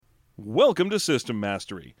Welcome to System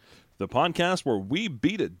Mastery, the podcast where we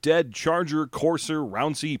beat a dead Charger, Courser,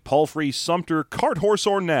 Rouncy, Palfrey, Sumter, Cart Horse,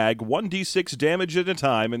 or Nag 1d6 damage at a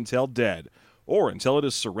time until dead, or until it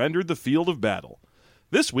has surrendered the field of battle.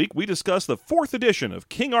 This week we discuss the 4th edition of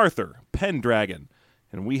King Arthur, Pendragon,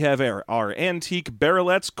 and we have our antique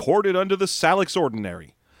barrelets corded under the Salix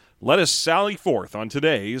Ordinary. Let us sally forth on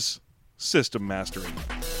today's System Mastery.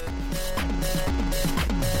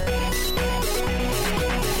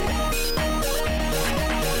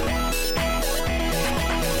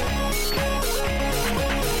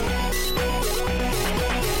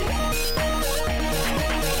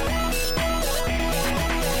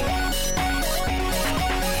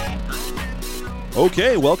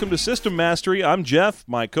 Okay, welcome to System Mastery. I'm Jeff.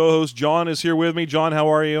 My co-host John is here with me. John,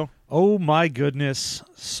 how are you? Oh my goodness,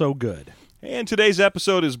 so good. And today's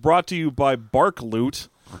episode is brought to you by Bark Loot.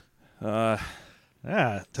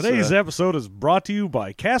 Today's episode is brought to you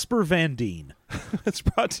by Casper Van Dien. It's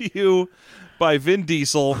brought to you by Vin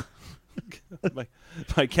Diesel.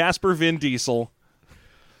 by Casper Vin Diesel.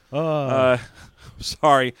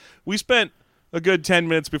 Sorry. We spent a good 10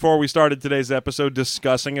 minutes before we started today's episode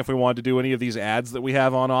discussing if we wanted to do any of these ads that we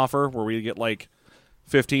have on offer, where we get like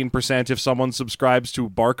 15% if someone subscribes to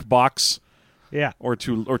BarkBox. Yeah. Or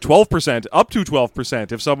 12%, up to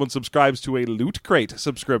 12% if someone subscribes to a Loot Crate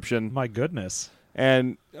subscription. My goodness.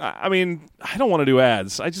 And, I mean, I don't want to do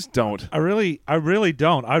ads. I just don't. I really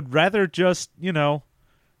don't. I'd rather just,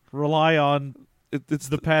 rely on it's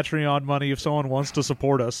the Patreon money if someone wants to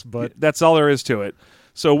support us. But that's all there is to it.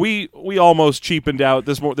 So we almost cheapened out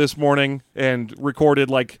this morning and recorded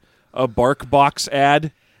like a BarkBox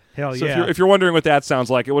ad. Hell so yeah. If you're wondering what that sounds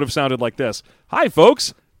like, it would have sounded like this. Hi,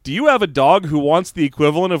 folks. Do you have a dog who wants the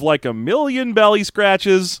equivalent of like 1 million belly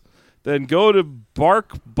scratches? Then go to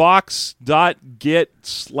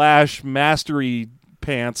barkbox.get/mastery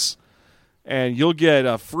pants and you'll get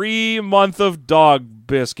a free month of dog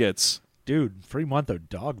biscuits. Dude, free month of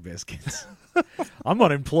dog biscuits. I'm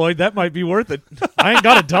unemployed. That might be worth it. I ain't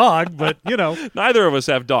got a dog, but, Neither of us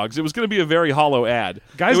have dogs. It was going to be a very hollow ad.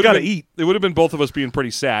 Guys got to eat. It would have been both of us being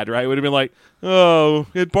pretty sad, right? It would have been like, oh,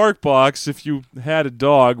 at BarkBox, if you had a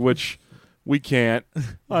dog, which we can't,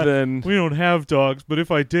 then... We don't have dogs, but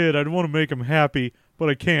if I did, I'd want to make them happy, but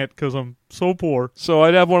I can't because I'm so poor. So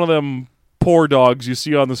I'd have one of them poor dogs you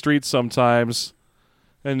see on the streets sometimes,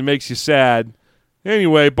 and it makes you sad.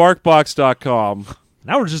 Anyway, BarkBox.com.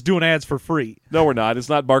 Now we're just doing ads for free. No, we're not. It's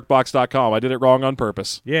not BarkBox.com. I did it wrong on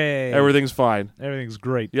purpose. Yay. Everything's fine. Everything's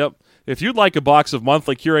great. Yep. If you'd like a box of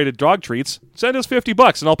monthly curated dog treats, send us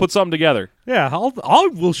 $50 and I'll put something together. Yeah,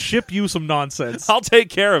 we'll ship you some nonsense. I'll take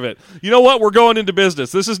care of it. You know what? We're going into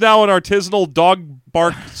business. This is now an artisanal dog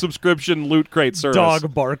bark subscription Loot Crate service.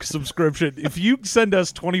 Dog bark subscription. If you send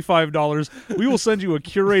us $25, we will send you a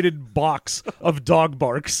curated box of dog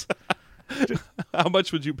barks. How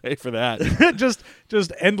much would you pay for that? just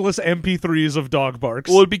endless MP3s of dog barks.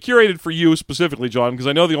 Well, it'd be curated for you specifically, John, because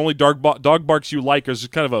I know the only dog barks you like is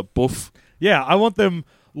just kind of a boof. Yeah, I want them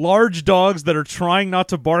large dogs that are trying not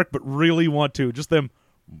to bark but really want to. Just them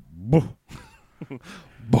boof.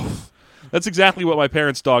 Boof. That's exactly what my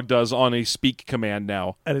parents' dog does on a speak command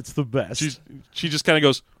now. And it's the best. She just kind of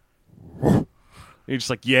goes... You're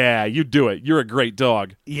just like, yeah, you do it. You're a great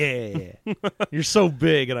dog. Yeah. You're so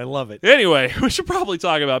big, and I love it. Anyway, we should probably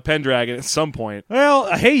talk about Pendragon at some point.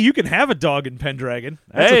 Well, hey, you can have a dog in Pendragon.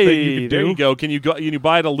 That's a thing you can do. There you go. Can you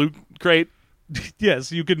buy it a Loot Crate?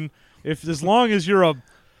 Yes, you can. As long as you're a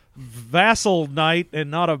vassal knight and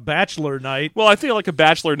not a bachelor knight. Well, I feel like a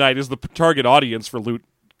bachelor knight is the target audience for Loot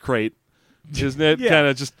Crate, isn't it? Yeah. Kind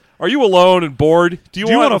of just. Are you alone and bored? Do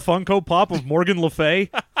you want a Funko Pop of Morgan Le Fay?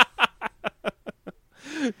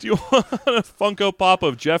 Do you want a Funko Pop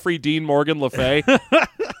of Jeffrey Dean Morgan Le Fay?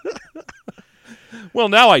 Well,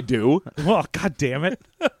 now I do. Well, God damn it.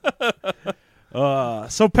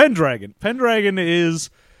 So Pendragon. Pendragon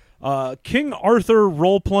is King Arthur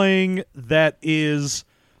role-playing that is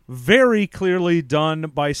very clearly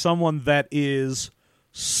done by someone that is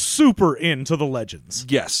super into the legends.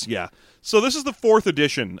 Yes, yeah. So this is the 4th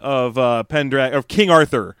edition of King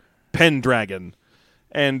Arthur Pendragon.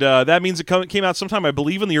 And that means it came out sometime, I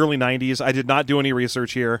believe, in the early 90s. I did not do any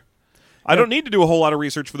research here. I don't need to do a whole lot of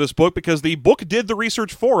research for this book because the book did the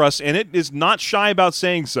research for us, and it is not shy about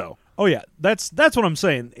saying so. Oh, yeah. That's what I'm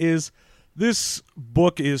saying, is this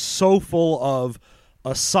book is so full of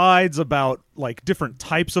asides about, like, different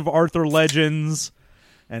types of Arthur legends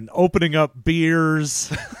and opening up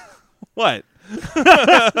beers. What?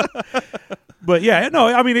 But yeah, no,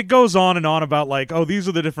 I mean, it goes on and on about like, oh, these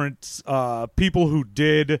are the different people who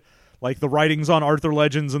did like the writings on Arthur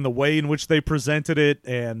Legends and the way in which they presented it,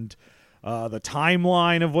 and the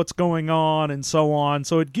timeline of what's going on, and so on.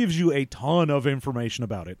 So it gives you a ton of information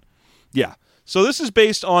about it. Yeah. So this is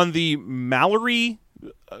based on the Mallory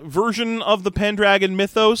version of the Pendragon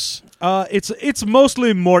mythos. It's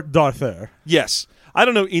mostly Mort d'Arthur. Yes. I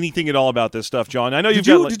don't know anything at all about this stuff, John. I know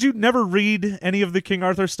Did you never read any of the King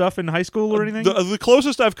Arthur stuff in high school or anything? The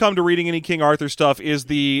closest I've come to reading any King Arthur stuff is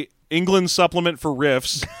the England supplement for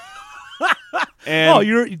Riffs. And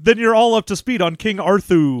you're all up to speed on King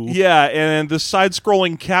Arthur. Yeah, and the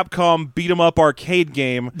side-scrolling Capcom beat-em-up arcade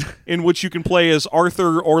game in which you can play as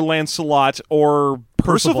Arthur or Lancelot or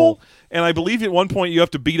Percival. And I believe at one point you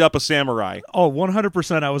have to beat up a samurai. Oh,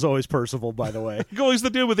 100% I was always Percival, by the way. He's the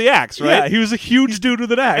dude with the axe, right? Yeah, he was a huge dude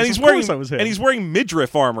with an axe. And he's of course I was him. And he's wearing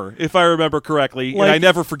midriff armor, if I remember correctly. And I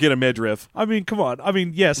never forget a midriff. I mean, come on. I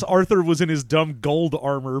mean, yes, Arthur was in his dumb gold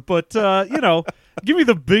armor, but, give me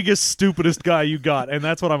the biggest, stupidest guy you got, and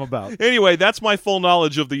that's what I'm about. Anyway, that's my full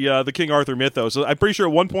knowledge of the King Arthur mythos. I'm pretty sure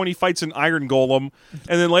at one point he fights an iron golem,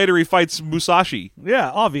 and then later he fights Musashi.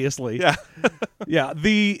 Yeah, obviously. Yeah. Yeah,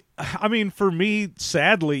 for me,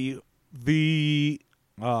 sadly, the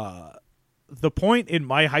point in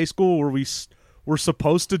my high school where we were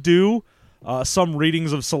supposed to do some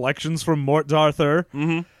readings of selections from Mort d'Arthur,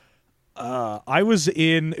 mm-hmm.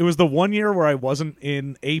 It was the 1 year where I wasn't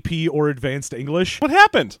in AP or Advanced English. What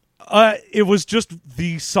happened? It was just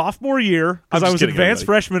the sophomore year, because I was Advanced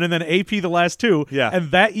Freshman and then AP the last two. Yeah.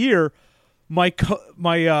 And that year, my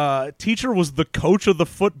teacher was the coach of the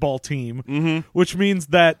football team, mm-hmm. which means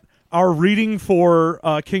that our reading for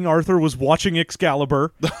King Arthur was watching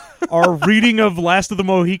Excalibur. Our reading of Last of the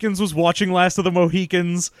Mohicans was watching Last of the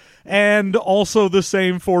Mohicans, and also the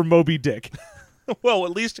same for Moby Dick. Well,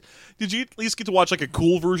 did you at least get to watch like a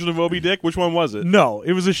cool version of Moby Dick? Which one was it? No,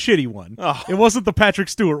 it was a shitty one. Oh. It wasn't the Patrick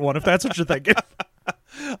Stewart one, if that's what you're thinking.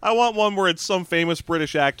 I want one where it's some famous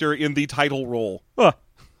British actor in the title role.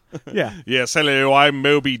 Yeah. Yes, hello, I'm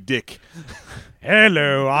Moby Dick.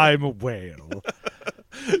 Hello, I'm a whale.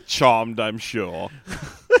 Charmed, I'm sure.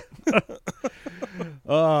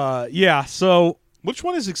 Yeah, so... Which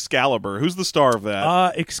one is Excalibur? Who's the star of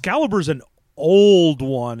that? Excalibur's an old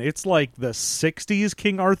one. It's like the 60s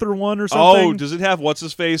King Arthur one or something. Oh, does it have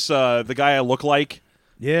what's-his-face, the guy I look like?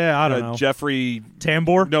 Yeah, I don't know. Jeffrey...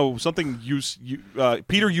 Tambor? No, something...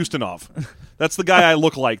 Peter Ustinov. That's the guy I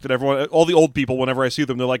look like, that all the old people, whenever I see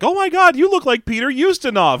them, they're like, oh my god, you look like Peter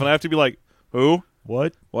Ustinov. And I have to be like, who?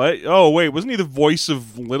 What? Oh, wait, wasn't he the voice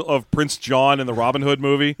of Prince John in the Robin Hood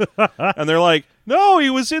movie? And they're like, no,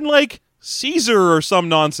 he was in, like, Caesar or some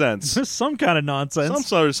nonsense. Some kind of nonsense. Some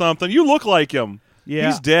sort of something. You look like him. Yeah.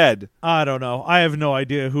 He's dead. I don't know. I have no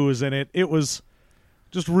idea who was in it. It was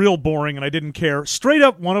just real boring, and I didn't care. Straight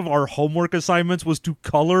up, one of our homework assignments was to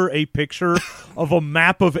color a picture of a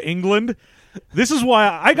map of England. This is why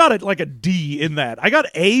I got it like a D in that. I got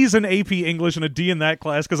A's in AP English and a D in that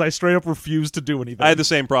class because I straight up refused to do anything. I had the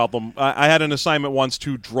same problem. I had an assignment once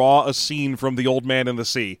to draw a scene from The Old Man and the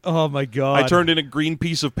Sea. Oh, my God. I turned in a green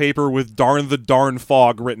piece of paper with darn the darn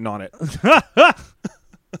fog written on it.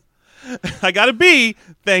 I got a B,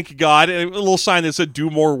 thank God, and a little sign that said, do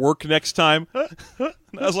more work next time. I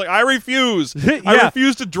was like, I refuse. Yeah. I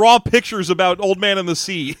refuse to draw pictures about Old Man and the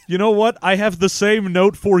Sea. You know what? I have the same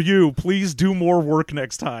note for you. Please do more work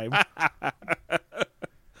next time.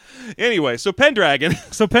 Anyway, so Pendragon.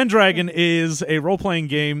 So Pendragon is a role-playing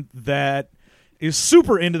game that is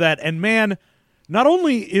super into that, and man... Not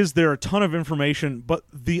only is there a ton of information, but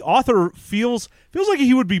the author feels like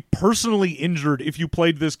he would be personally injured if you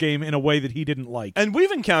played this game in a way that he didn't like. And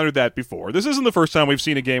we've encountered that before. This isn't the first time we've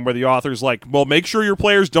seen a game where the author's like, well, make sure your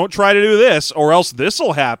players don't try to do this, or else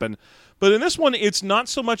this'll happen. But in this one, it's not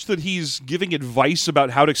so much that he's giving advice about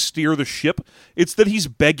how to steer the ship, it's that he's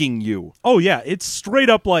begging you. Oh, yeah. It's straight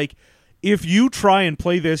up like, if you try and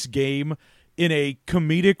play this game in a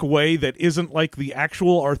comedic way that isn't like the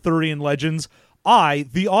actual Arthurian legends... I,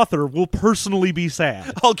 the author, will personally be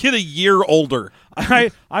sad. I'll get a year older. I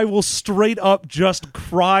will straight up just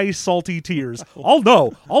cry salty tears. I'll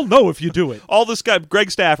know if you do it. All this guy, Greg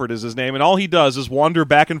Stafford is his name, and all he does is wander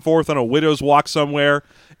back and forth on a widow's walk somewhere,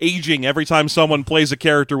 aging every time someone plays a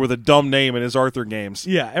character with a dumb name in his Arthur games.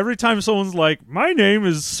 Yeah, every time someone's like, my name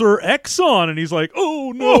is Sir Exxon, and he's like,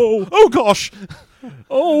 oh no. Oh gosh.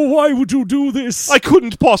 Oh, why would you do this? I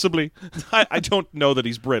couldn't possibly. I don't know that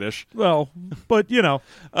he's British. Well, but you know.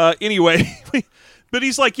 Anyway, but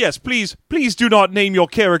he's like, yes, please do not name your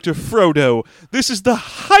character Frodo. This is the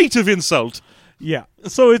height of insult. Yeah.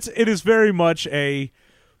 So it is very much a,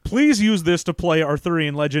 please use this to play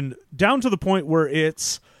Arthurian legend, down to the point where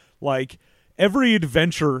it's like, every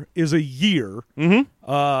adventure is a year.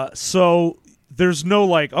 So there's no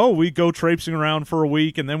like, oh, we go traipsing around for a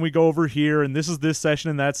week and then we go over here and this is this session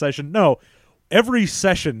and that session. No, every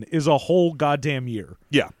session is a whole goddamn year.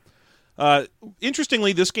 Yeah.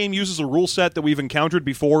 Interestingly, this game uses a rule set that we've encountered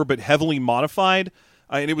before, but heavily modified.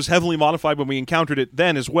 And it was heavily modified when we encountered it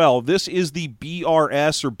then as well. This is the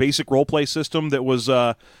BRS, or Basic Roleplay System, that was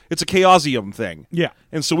it's a Chaosium thing. Yeah.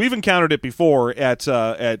 And so we've encountered it before at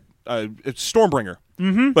Stormbringer,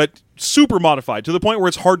 but super modified to the point where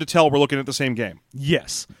it's hard to tell we're looking at the same game.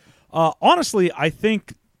 Yes. Honestly, I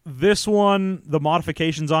think this one, the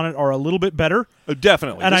modifications on it are a little bit better.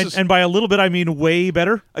 Definitely. And by a little bit, I mean way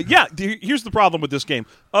better. Yeah, here's the problem with this game.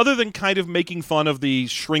 Other than kind of making fun of the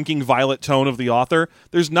shrinking violet tone of the author,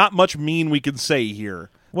 there's not much mean we can say here.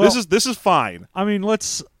 Well, this is fine. I mean,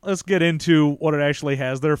 let's get into what it actually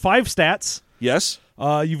has. There are 5 stats. Yes.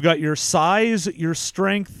 You've got your size, your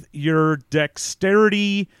strength, your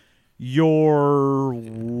dexterity, your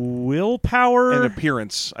willpower, and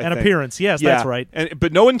appearance. I think. Appearance. Yes, that's right.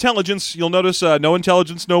 But no intelligence. You'll notice no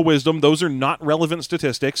intelligence, no wisdom. Those are not relevant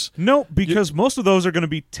statistics. No, because most of those are going to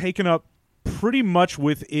be taken up pretty much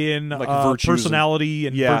within personality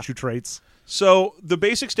and virtue traits. So the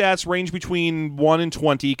basic stats range between 1 and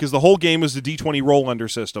 20 because the whole game is the D20 roll under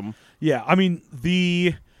system. Yeah, I mean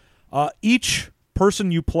each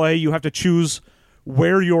person you play, you have to choose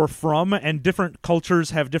where you're from, and different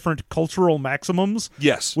cultures have different cultural maximums.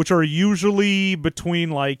 Yes. Which are usually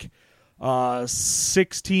between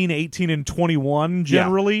 16, 18, and 21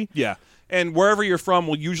 generally. Yeah. And wherever you're from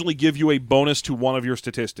will usually give you a bonus to one of your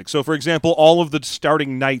statistics. So, for example, all of the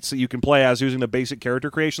starting knights that you can play as using the basic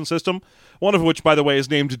character creation system, one of which, by the way,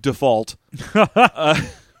 is named Default.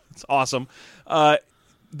 It's awesome.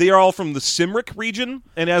 They are all from the Cymric region,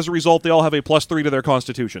 and as a result, they all have a +3 to their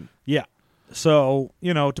constitution. Yeah. So,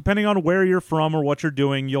 depending on where you're from or what you're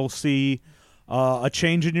doing, you'll see a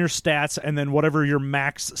change in your stats and then whatever your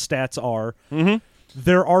max stats are. Mm-hmm.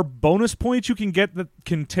 There are bonus points you can get that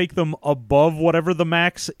can take them above whatever the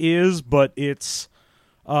max is, but it's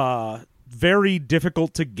very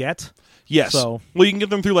difficult to get. Yes. So, well, you can get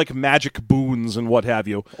them through magic boons and what have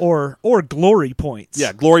you. Or glory points.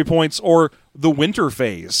 Yeah, glory points or the winter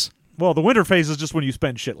phase. Well, the winter phase is just when you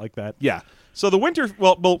spend shit like that. Yeah. So the winter,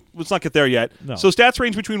 well, let's not get there yet. No. So stats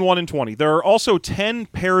range between 1 and 20. There are also 10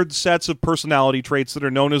 paired sets of personality traits that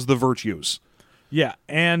are known as the virtues. Yeah,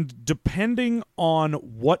 and depending on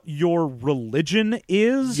what your religion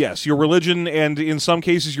is... Yes, your religion and in some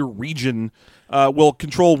cases your region will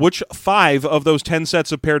control which 5 of those 10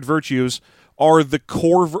 sets of paired virtues are the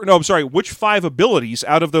core... which 5 abilities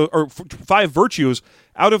out of 5 virtues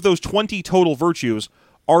out of those 20 total virtues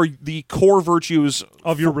are the core virtues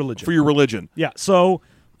of your religion. For your religion. Yeah, so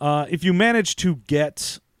if you manage to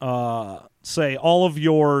get, say, all of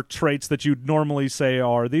your traits that you'd normally say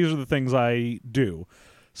these are the things I do.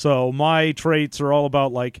 So my traits are all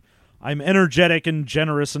about, I'm energetic and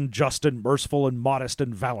generous and just and merciful and modest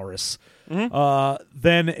and valorous. Mm-hmm.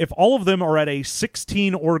 Then if all of them are at a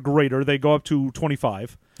 16 or greater, they go up to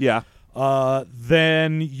 25. Yeah.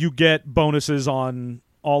 Then you get bonuses on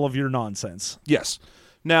all of your nonsense. Yes.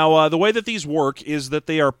 Now, the way that these work is that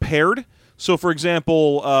they are paired. So, for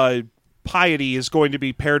example, piety is going to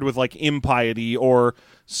be paired with, impiety or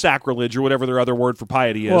sacrilege or whatever their other word for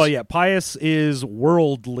piety is. Well, yeah, pious is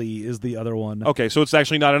worldly is the other one. Okay, so it's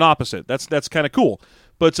actually not an opposite. That's kind of cool.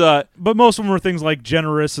 But most of them are things like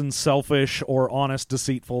generous and selfish or honest,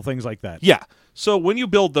 deceitful, things like that. Yeah. So when you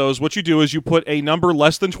build those, what you do is you put a number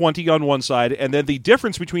less than 20 on one side, and then the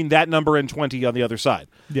difference between that number and 20 on the other side.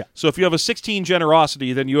 Yeah. So if you have a 16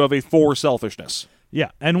 generosity, then you have a 4 selfishness.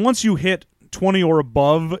 Yeah, and once you hit 20 or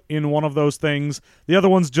above in one of those things, the other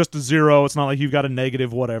one's just a 0. It's not like you've got a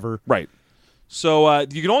negative whatever. Right. So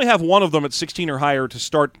you can only have one of them at 16 or higher to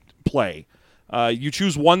start play. You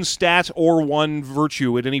choose one stat or one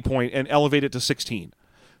virtue at any point and elevate it to 16.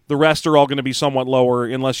 The rest are all going to be somewhat lower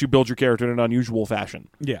unless you build your character in an unusual fashion.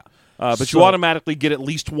 Yeah. But you automatically get at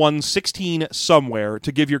least one 16 somewhere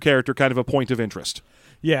to give your character kind of a point of interest.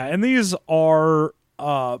 Yeah, and these are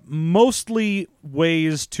mostly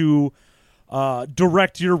ways to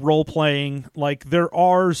direct your role-playing. There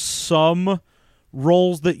are some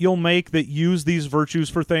roles that you'll make that use these virtues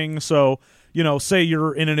for things. So, say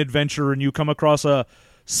you're in an adventure and you come across a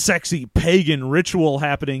sexy pagan ritual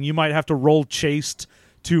happening, you might have to roll chaste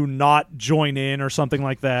to not join in or something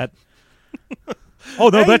like that. Oh,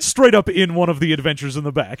 no, that's straight up in one of the adventures in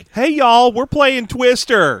the back. Hey, y'all, we're playing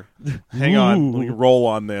Twister. Hang on, Ooh. let me roll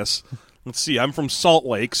on this. Let's see, I'm from Salt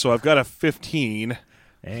Lake, so I've got a 15.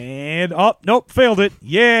 And, nope, failed it.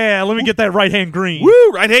 Yeah, let me get that right-hand green.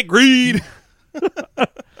 Woo, right hand green.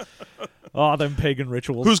 Oh, them pagan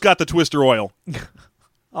rituals. Who's got the twister oil?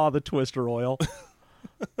 Oh, the twister oil.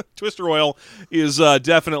 Twister oil is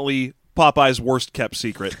definitely Popeye's worst kept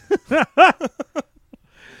secret.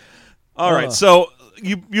 All right, so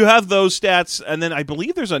you have those stats, and then I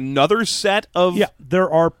believe there's another set of... Yeah, there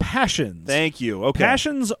are passions. Thank you. Okay.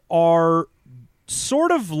 Passions are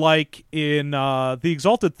sort of like in the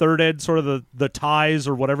Exalted Third Ed, sort of the ties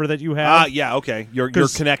or whatever that you have. Yeah, okay. Your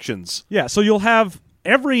connections. Yeah, so you'll have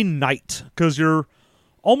every knight, because you're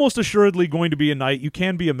almost assuredly going to be a knight. You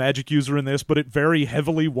can be a magic user in this, but it very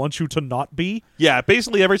heavily wants you to not be. Yeah,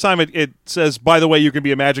 basically every time it says, by the way, you can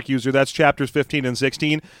be a magic user, that's chapters 15 and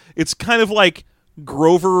 16. It's kind of like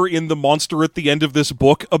Grover in The Monster at the end of this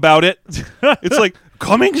book about it. It's like,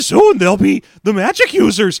 coming soon, there'll be the magic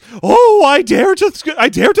users. Oh, I dare to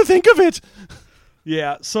think of it.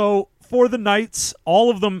 Yeah, so for the knights, all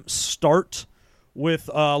of them start with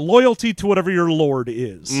loyalty to whatever your lord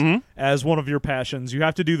is as one of your passions. You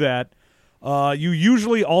have to do that. You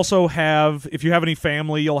usually also have, if you have any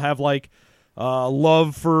family, you'll have like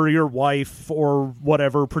love for your wife or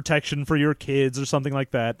whatever, protection for your kids or something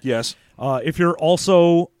like that. Yes. If you're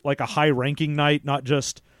also like a high-ranking knight, not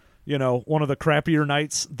just, one of the crappier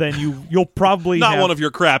knights, then you'll probably Not have... one of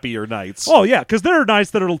your crappier knights. Oh, yeah, because there are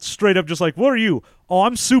knights that are straight up just like, what are you? Oh,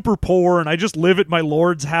 I'm super poor, and I just live at my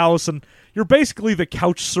lord's house, and you're basically the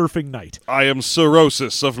couch-surfing knight. I am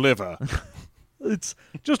cirrhosis of liver. It's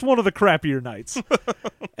just one of the crappier knights.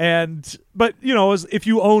 But if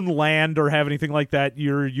you own land or have anything like that,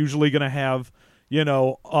 you're usually going to have,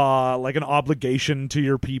 like an obligation to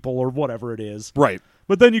your people or whatever it is. Right.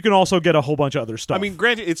 But then you can also get a whole bunch of other stuff. I mean,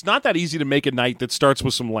 granted, it's not that easy to make a knight that starts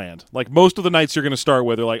with some land. Like, most of the knights you're going to start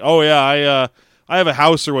with are like, oh, yeah, I have a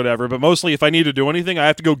house or whatever, but mostly if I need to do anything, I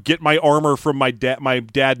have to go get my armor from my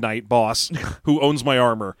dad knight boss who owns my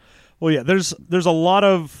armor. Well, yeah, there's a lot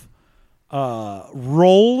of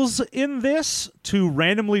roles in this to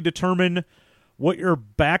randomly determine what your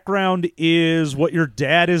background is, what your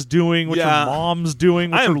dad is doing, what your mom's doing,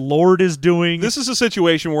 what your lord is doing. This is a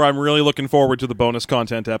situation where I'm really looking forward to the bonus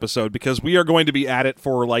content episode because we are going to be at it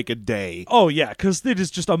for like a day. Oh, yeah, because it is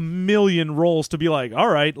just a million roles to be like, all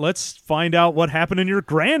right, let's find out what happened in your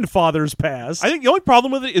grandfather's past. I think the only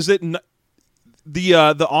problem with it is that the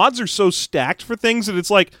odds are so stacked for things that it's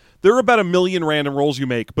like there are about a million random rolls you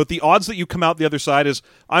make, but the odds that you come out the other side is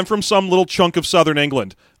I'm from some little chunk of southern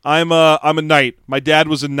England. I'm a knight. My dad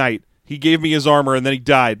was a knight. He gave me his armor and then he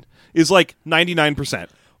died. Is like 99%.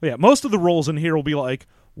 Well, yeah, most of the rolls in here will be like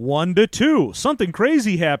 1 to 2, something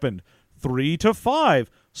crazy happened. 3 to 5,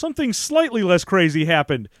 something slightly less crazy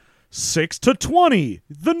happened. 6 to 20,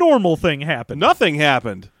 the normal thing happened. Nothing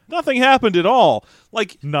happened. Nothing happened at all.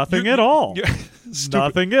 Like nothing at all.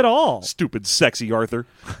 Nothing at all. Stupid, sexy Arthur.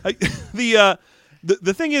 The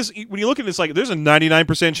thing is, when you look at it, it's like there's a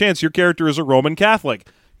 99% chance your character is a Roman Catholic.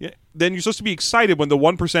 Then you're supposed to be excited when the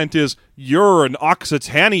 1% is you're an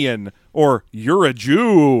Occitanian or you're a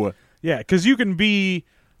Jew. Yeah, because you can be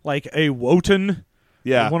like a Wotan.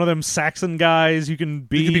 Yeah, like one of them Saxon guys. You can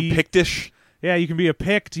be Pictish. Yeah, you can be a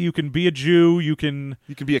Pict. You can be a Jew. You can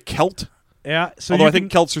be a Celt. Yeah, so although I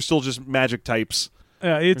think Celts are still just magic types.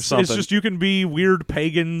 It's just you can be weird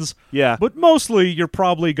pagans. Yeah. But mostly you're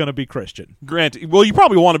probably going to be Christian. Granted, well, you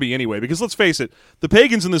probably want to be anyway, because let's face it, the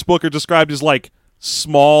pagans in this book are described as like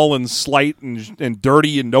small and slight and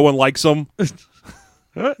dirty and no one likes them.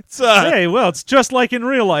 Hey, well, it's just like in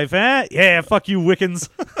real life, eh? Yeah, fuck you, Wiccans.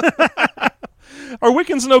 Are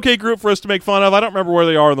Wiccans an okay group for us to make fun of? I don't remember where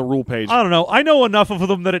they are on the rule page. I don't know. I know enough of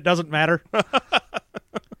them that it doesn't matter.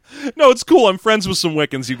 No, it's cool. I'm friends with some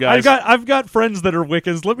Wiccans, you guys. I've got friends that are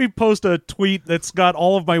Wiccans. Let me post a tweet that's got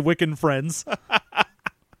all of my Wiccan friends.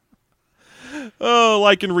 Oh,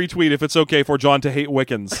 like and retweet if it's okay for John to hate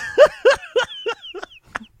Wiccans.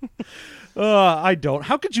 I don't.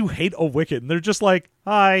 How could you hate a Wiccan? They're just like,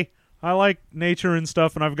 hi, I like nature and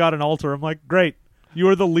stuff, and I've got an altar. I'm like, great. You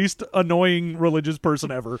are the least annoying religious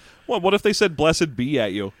person ever. What if they said blessed be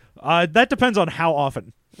at you? That depends on how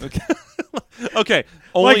often. Okay. Okay.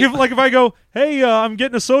 Like if I go, hey, I'm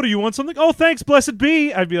getting a soda. You want something? Oh, thanks, blessed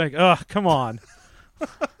be. I'd be like, ugh, come on.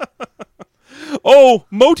 Oh,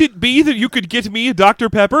 mote it be that you could get me a Dr.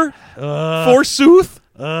 Pepper? Forsooth?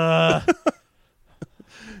 Uh,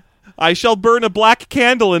 I shall burn a black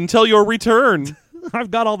candle until your return.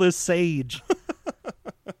 I've got all this sage.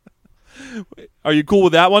 Are you cool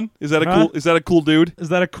with that one? Is that a cool dude? Is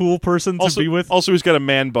that a cool person to be with? Also, he's got a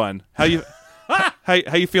man bun. How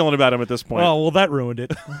you feeling about him at this point? Oh, well, that ruined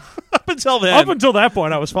it. Up until then. Up until that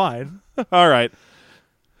point, I was fine. All right.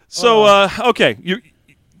 So, okay,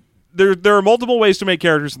 there are multiple ways to make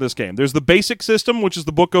characters in this game. There's the basic system, which is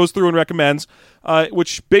the book goes through and recommends,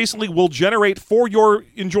 which basically will generate for your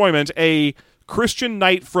enjoyment a Christian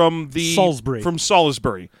knight from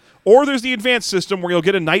Salisbury. Or there's the advanced system where you'll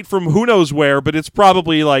get a knight from who knows where, but it's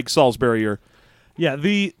probably like Salisbury or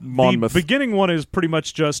the Monmouth. beginning one is pretty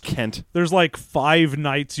much just Kent. There's like 5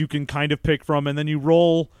 knights you can kind of pick from, and then you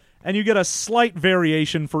roll, and you get a slight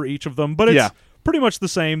variation for each of them, but it's pretty much the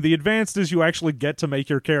same. The advanced is you actually get to make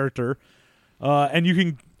your character, and you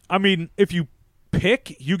can, I mean, if you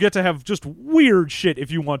pick, you get to have just weird shit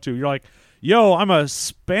if you want to. You're like, yo, I'm a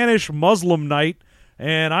Spanish Muslim knight,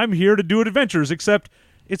 and I'm here to do adventures, except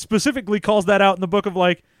it specifically calls that out in the book of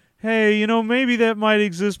like, hey, you know, maybe that might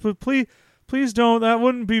exist, but please don't. That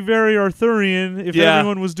wouldn't be very Arthurian if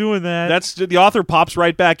everyone was doing that. That's the author pops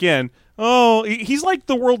right back in. Oh, he's like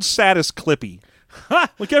the world's saddest Clippy.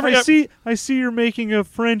 Like I see you're making a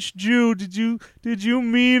French Jew. Did you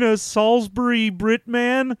mean a Salisbury Brit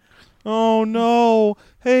man? Oh no.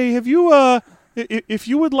 Hey, have you if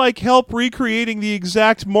you would like help recreating the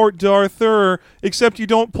exact Mort d'Arthur, except you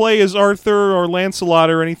don't play as Arthur or Lancelot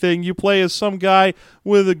or anything, you play as some guy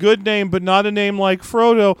with a good name but not a name like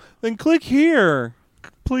Frodo, then click here.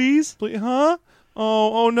 Please? Huh?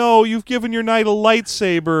 Oh no, you've given your knight a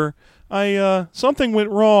lightsaber. Something went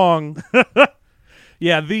wrong.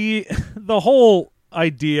 Yeah, the whole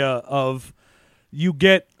idea of you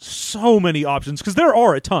get so many options, because there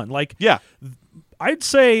are a ton. Like, yeah. I'd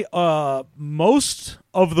say most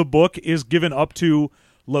of the book is given up to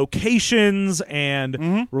locations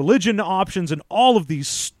and religion options and all of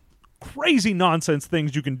these crazy nonsense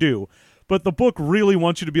things you can do. But the book really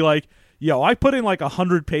wants you to be like, yo, I put in like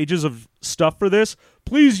 100 pages of stuff for this.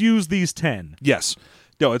 Please use these 10. Yes.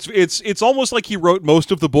 No, it's almost like he wrote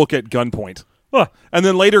most of the book at gunpoint. Huh. And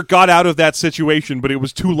then later got out of that situation, but it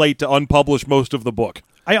was too late to unpublish most of the book.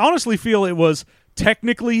 I honestly feel it was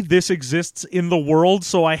technically this exists in the world,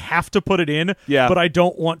 so I have to put it in, but I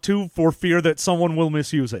don't want to for fear that someone will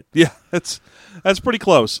misuse it. Yeah, that's pretty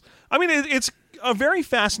close. I mean, it's a very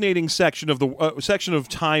fascinating section of the section of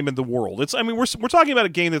time in the world. We're talking about a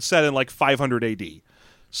game that's set in like 500 AD.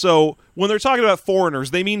 So when they're talking about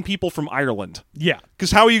foreigners, they mean people from Ireland. Yeah,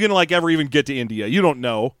 because how are you going to like ever even get to India? You don't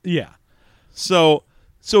know. Yeah. So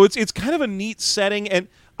it's kind of a neat setting, and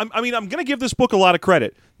I'm going to give this book a lot of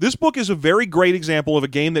credit. This book is a very great example of a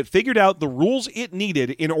game that figured out the rules it needed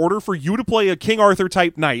in order for you to play a King Arthur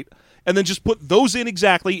type knight, and then just put those in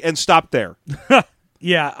exactly and stop there.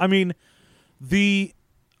 Yeah, I mean, the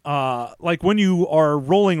like when you are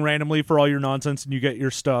rolling randomly for all your nonsense and you get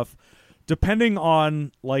your stuff, depending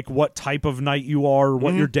on like what type of knight you are, or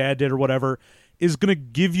what your dad did or whatever, is going to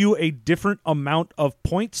give you a different amount of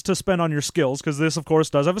points to spend on your skills, because this, of course,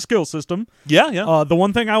 does have a skill system. Yeah. The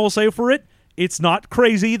one thing I will say for it, it's not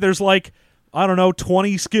crazy. There's like, I don't know,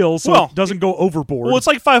 20 skills, so it doesn't go overboard. Well, it's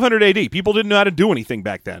like 500 AD. People didn't know how to do anything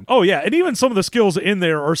back then. Oh, yeah, and even some of the skills in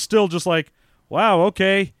there are still just like, wow,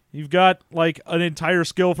 okay, you've got like an entire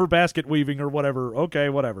skill for basket weaving or whatever. Okay,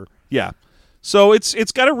 whatever. Yeah. So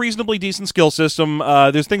it's got a reasonably decent skill system.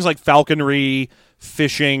 There's things like falconry,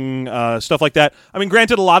 fishing, stuff like that. I mean,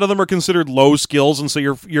 granted, a lot of them are considered low skills, and so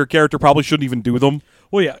your character probably shouldn't even do them.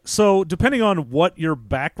 Well, yeah. So depending on what your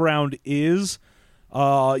background is,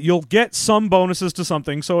 you'll get some bonuses to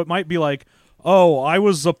something. So it might be like, oh, I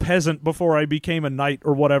was a peasant before I became a knight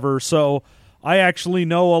or whatever, so I actually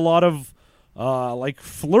know a lot of like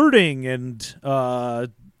flirting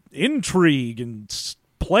and intrigue and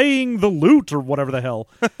playing the lute or whatever the hell.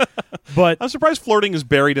 But I'm surprised flirting is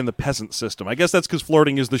buried in the peasant system. I guess that's because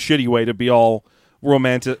flirting is the shitty way to be all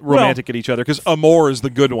romantic at each other, because amour is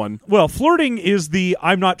the good one. Well, flirting is the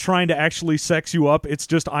I'm not trying to actually sex you up, it's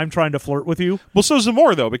just I'm trying to flirt with you. Well, so is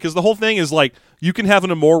amour, though, because the whole thing is like you can have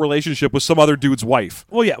an amour relationship with some other dude's wife.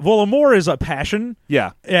 Well, yeah. Well, amour is a passion.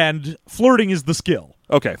 Yeah. And flirting is the skill.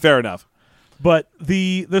 Okay, fair enough. But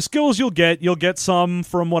the skills you'll get some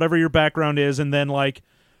from whatever your background is, and then like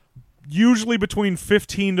usually between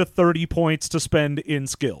 15 to 30 points to spend in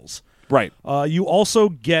skills. Right. You also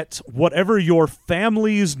get whatever your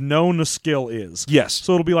family's known skill is. Yes.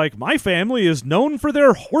 So it'll be like, my family is known for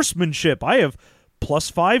their horsemanship. I have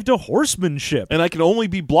 +5 to horsemanship. And I can only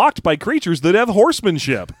be blocked by creatures that have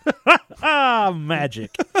horsemanship.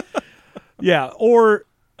 Magic. Yeah, or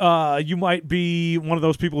you might be one of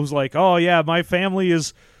those people who's like, oh yeah, my family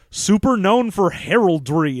is super known for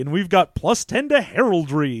heraldry, and we've got +10 to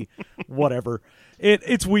heraldry. Whatever.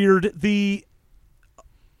 It's weird.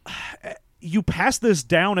 You pass this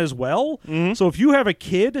down as well. Mm-hmm. So if you have a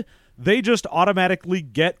kid, they just automatically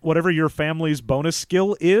get whatever your family's bonus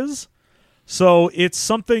skill is. So it's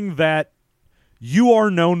something that you are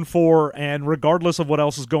known for, and regardless of what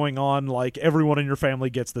else is going on, like, everyone in your family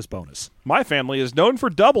gets this bonus. My family is known for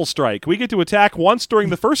double strike. We get to attack once during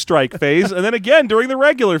the first strike phase, and then again during the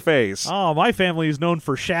regular phase. Oh, my family is known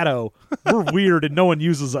for shadow. We're weird and no one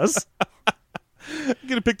uses us. I'm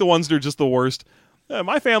going to pick the ones that are just the worst.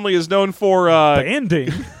 My family is known for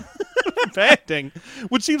Banding. banding,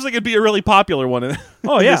 which seems like it'd be a really popular one in,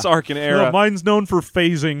 Oh, in yeah. this arc and era. No, mine's known for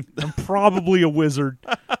phasing. I'm probably a wizard.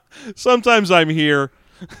 Sometimes I'm here.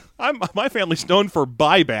 My family's known for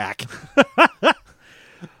buyback.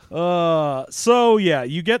 So, yeah,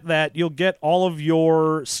 you get that. You'll get all of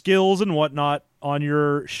your skills and whatnot on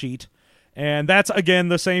your sheet. And that's, again,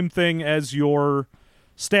 the same thing as your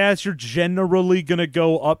stats. You're generally going to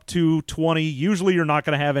go up to 20. Usually you're not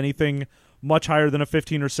going to have anything much higher than a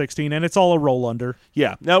 15 or 16, and it's all a roll under.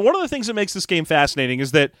 Yeah. Now, one of the things that makes this game fascinating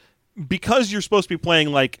is that because you're supposed to be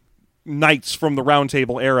playing like knights from the Round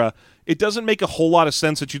Table era, it doesn't make a whole lot of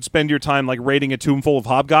sense that you'd spend your time like raiding a tomb full of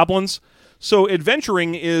hobgoblins. So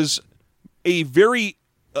adventuring is a very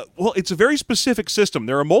it's a very specific system.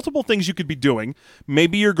 There are multiple things you could be doing.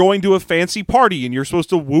 Maybe you're going to a fancy party and you're supposed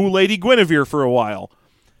to woo Lady Guinevere for a while.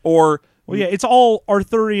 Or Well, yeah, it's all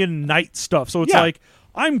Arthurian knight stuff. So it's Yeah. like,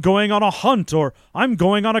 I'm going on a hunt, or I'm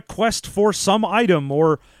going on a quest for some item,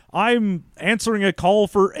 or I'm answering a call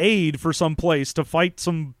for aid for some place to fight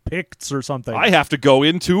some Picts or something. I have to go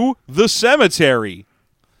into the cemetery.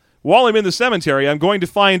 While I'm in the cemetery, I'm going to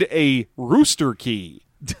find a rooster key.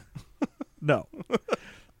 No.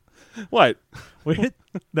 What? Wait,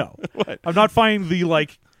 no. What? I'm not finding the,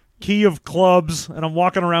 like, key of clubs, and I'm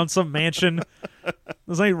walking around some mansion.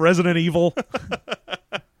 This ain't Resident Evil.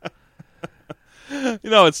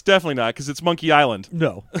 No, it's definitely not, because it's Monkey Island.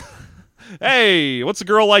 No. Hey, what's a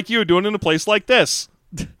girl like you doing in a place like this?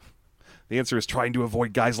 The answer is trying to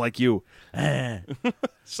avoid guys like you.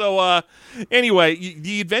 So, anyway,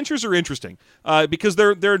 the adventures are interesting because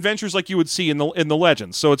they're adventures like you would see in the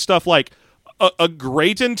legends. So it's stuff like a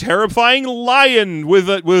great and terrifying lion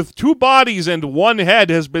with two bodies and one head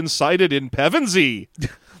has been sighted in Pevensey.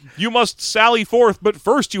 You must sally forth, but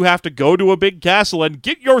first you have to go to a big castle and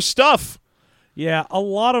get your stuff. Yeah, a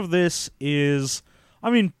lot of this is, I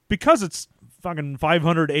mean, because it's fucking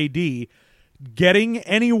 500 AD, getting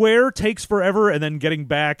anywhere takes forever, and then getting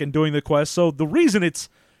back and doing the quest. So the reason it's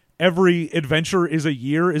every adventure is a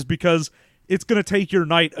year is because it's going to take your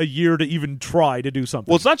knight a year to even try to do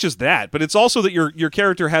something. Well, it's not just that, but it's also that your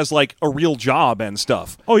character has like a real job and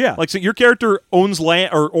stuff. Oh, yeah. Like, so your character owns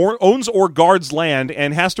land or owns or guards land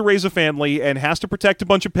and has to raise a family and has to protect a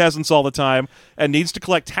bunch of peasants all the time and needs to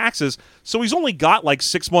collect taxes. So he's only got like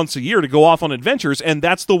 6 months a year to go off on adventures, and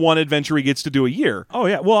that's the one adventure he gets to do a year. Oh,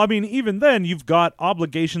 yeah. Well, I mean, even then, you've got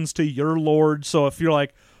obligations to your lord. So if you're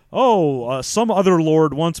like, some other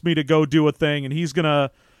lord wants me to go do a thing, and he's going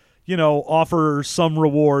to, offer some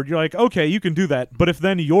reward, you're like, okay, you can do that. But if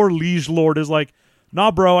then your liege lord is like,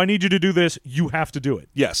 nah, bro, I need you to do this, you have to do it.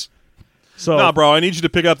 Yes. So Nah, bro, I need you to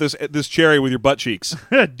pick up this cherry with your butt cheeks.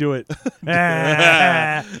 do it.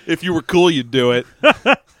 If you were cool, you'd do it.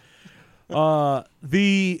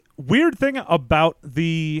 The weird thing about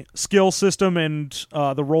the skill system and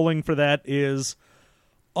the rolling for that is,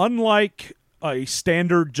 unlike a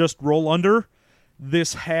standard just roll under,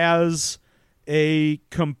 this has a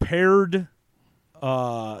compared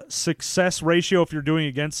success ratio if you're doing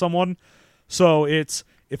against someone. So it's,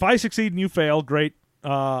 if I succeed and you fail, great,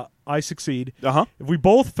 I succeed. Uh-huh. If we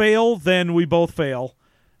both fail, then we both fail.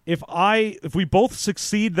 If we both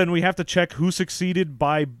succeed, then we have to check who succeeded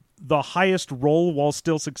by the highest roll while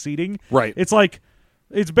still succeeding. Right. It's like,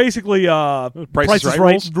 it's basically Price is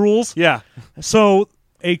Right rules. Yeah. So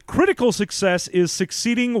a critical success is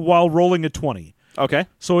succeeding while rolling a 20. Okay.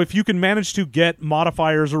 So if you can manage to get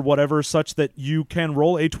modifiers or whatever such that you can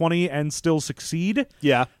roll a 20 and still succeed,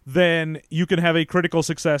 Yeah. then you can have a critical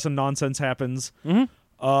success and nonsense happens. Mm-hmm.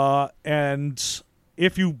 And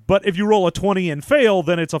if you roll a 20 and fail,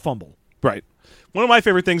 then it's a fumble. Right. One of my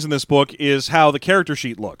favorite things in this book is how the character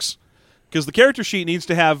sheet looks. Because the character sheet needs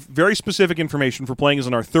to have very specific information for playing as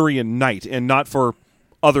an Arthurian knight and not for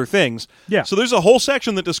other things. Yeah. So there's a whole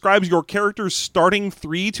section that describes your character's starting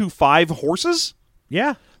 3 to 5 horses.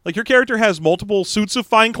 Yeah. Like, your character has multiple suits of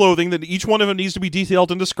fine clothing that each one of them needs to be detailed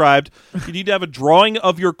and described. You need to have a drawing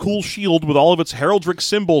of your cool shield with all of its heraldic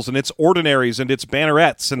symbols and its ordinaries and its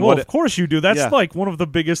bannerets and Well, what. of course you do. That's Yeah. like one of the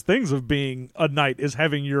biggest things of being a knight is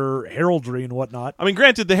having your heraldry and whatnot. I mean,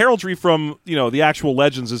 granted, the heraldry from the actual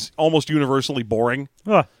legends is almost universally boring.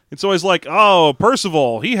 It's always like, oh,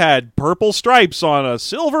 Percival, he had purple stripes on a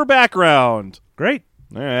silver background. Great.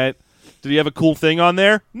 All right. Did he have a cool thing on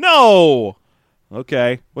there? No.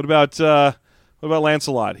 Okay. What about What about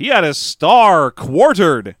Lancelot? He had his star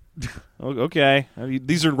quartered. Okay. I mean,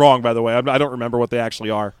 these are wrong, by the way. I don't remember what they actually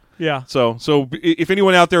are. Yeah. So if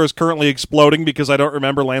anyone out there is currently exploding because I don't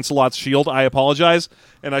remember Lancelot's shield, I apologize,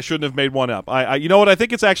 and I shouldn't have made one up. You know what? I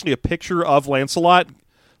think it's actually a picture of Lancelot,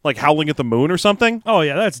 like howling at the moon or something. Oh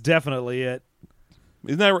yeah, that's definitely it.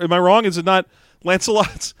 Am I wrong? Is it not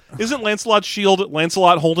Lancelot's? Isn't Lancelot's shield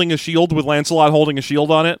Lancelot holding a shield with Lancelot holding a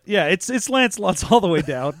shield on it? Yeah, it's Lancelot's all the way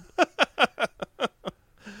down.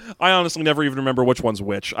 I honestly never even remember which one's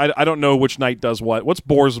which. I don't know which knight does what. What's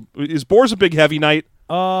Bors? Is Bors a big heavy knight?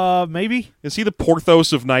 Maybe. Is he the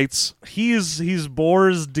Porthos of knights? He's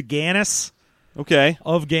Bors de Ganis. Okay.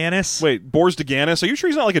 Of Ganis. Wait, Bors de Ganis? Are you sure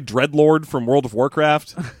he's not like a dreadlord from World of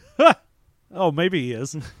Warcraft? Oh, maybe he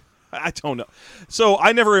is. I don't know. So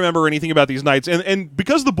I never remember anything about these knights. And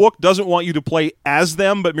because the book doesn't want you to play as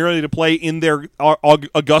them, but merely to play in their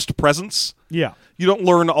august presence, Yeah. you don't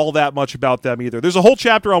learn all that much about them either. There's a whole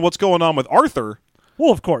chapter on what's going on with Arthur.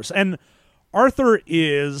 Well, of course. And Arthur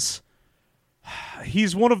is...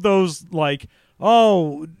 He's one of those, like,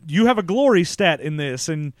 oh, you have a glory stat in this,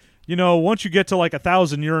 and, you know, once you get to, like,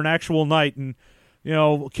 1,000, you're an actual knight, and, you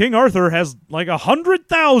know, King Arthur has, like,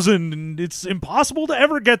 100,000, and it's impossible to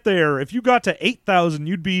ever get there. If you got to 8,000,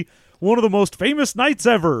 you'd be one of the most famous knights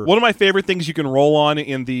ever. One of my favorite things you can roll on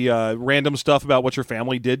in the random stuff about what your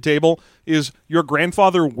family did table is your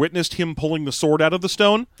grandfather witnessed him pulling the sword out of the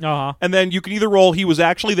stone. Uh-huh. And then you can either roll he was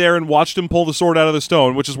actually there and watched him pull the sword out of the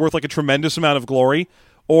stone, which is worth like a tremendous amount of glory,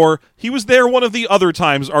 or he was there one of the other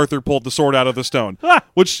times Arthur pulled the sword out of the stone,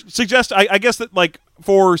 which suggests, I guess that, like,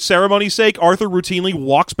 for ceremony's sake, Arthur routinely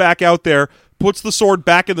walks back out there, puts the sword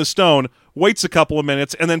back in the stone, waits a couple of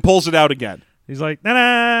minutes, and then pulls it out again. He's like,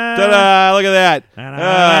 na-na. Ta-da! Look at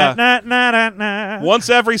that. Na-na. Once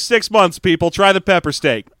every 6 months, people, try the pepper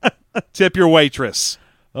steak. Tip your waitress.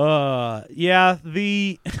 Yeah,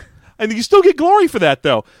 And you still get glory for that,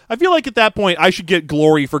 though. I feel like at that point, I should get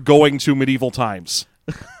glory for going to medieval times.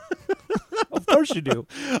 Of course you do.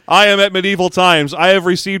 I am at medieval times. I have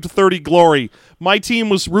received 30 glory. My team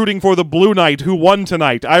was rooting for the Blue Knight, who won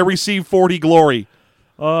tonight. I received 40 glory.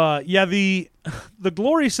 Yeah, the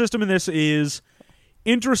glory system in this is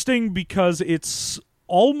interesting because it's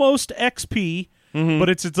almost XP, but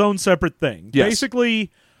it's its own separate thing. Yes.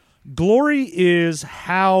 Basically, glory is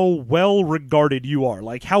how well regarded you are,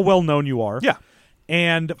 like how well known you are. Yeah.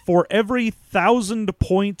 And for every 1,000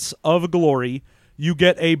 points of glory, you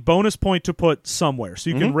get a bonus point to put somewhere.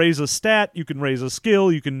 So you can raise a stat, you can raise a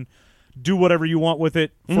skill, you can do whatever you want with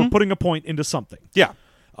it for putting a point into something. Yeah.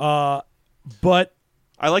 But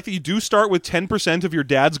I like that you do start with 10% of your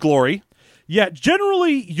dad's glory. yeah,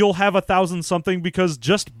 generally you'll have 1,000 something because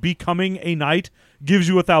just becoming a knight gives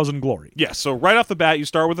you 1,000 glory. Yes, so right off the bat, you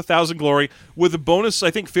start with 1,000 glory, with a bonus,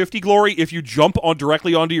 I think, 50 glory if you jump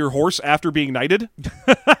directly onto your horse after being knighted.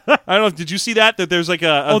 I don't know, did you see that? That there's like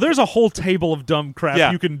there's a whole table of dumb crap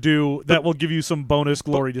Yeah. you can do that will give you some bonus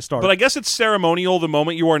glory to start. But I guess it's ceremonial the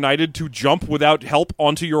moment you are knighted to jump without help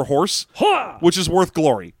onto your horse, Ha! which is worth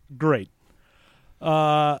glory. Great.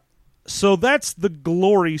 So that's the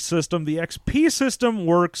glory system. The XP system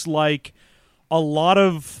works like a lot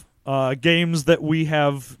of games that we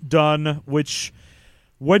have done, which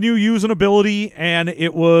when you use an ability and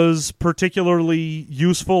it was particularly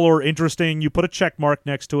useful or interesting, you put a check mark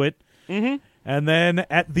next to it. Mm-hmm. And then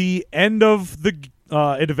at the end of the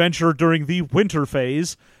adventure during the winter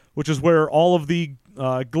phase, which is where all of the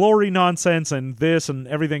glory nonsense and this and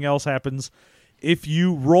everything else happens, if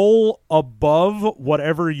you roll above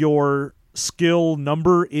whatever your skill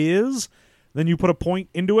number is, then you put a point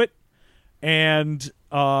into it. And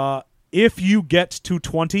if you get to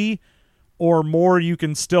 20 or more, you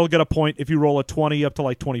can still get a point if you roll a 20 up to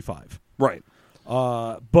like 25. Right.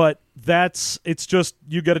 But it's just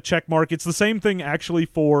you get a check mark. It's the same thing actually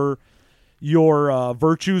for your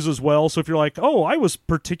virtues as well. So if you're like, oh, I was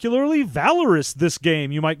particularly valorous this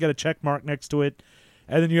game, you might get a check mark next to it.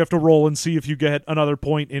 And then you have to roll and see if you get another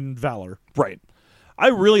point in valor. Right. I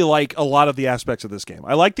really like a lot of the aspects of this game.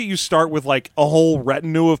 I like that you start with like a whole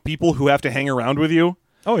retinue of people who have to hang around with you.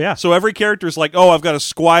 Oh, yeah. So every character is like, oh, I've got a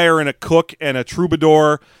squire and a cook and a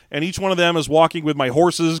troubadour, and each one of them is walking with my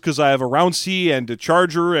horses because I have a Rouncy and a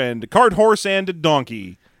charger and a cart horse and a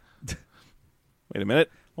donkey. Wait a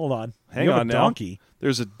minute. Hold on. Hang You have on a now. donkey.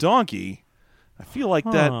 There's a donkey. I feel like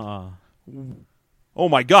that. Huh. Oh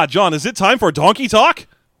my God, John, is it time for donkey talk?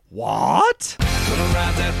 What? Gonna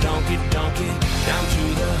ride that donkey down to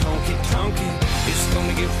the honky tonky. It's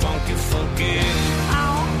gonna get funky funky.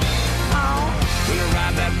 Gonna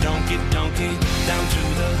ride that donkey down to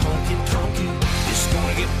the honky tonky. It's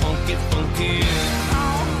gonna get funky funky.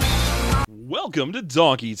 Welcome to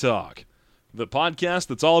Donkey Talk, the podcast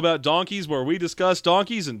that's all about donkeys, where we discuss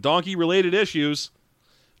donkeys and donkey-related issues.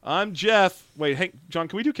 I'm Jeff. Wait, hey, John,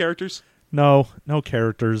 can we do characters? No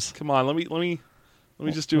characters. Come on, let me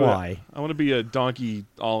just do Why? it. I want to be a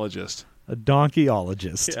donkeyologist. A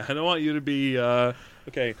donkeyologist. Yeah, I don't want you to be.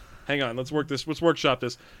 Okay, hang on. Let's workshop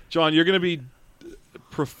this. John, you're going to be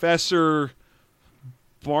Professor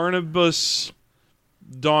Barnabas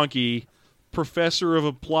Donkey, Professor of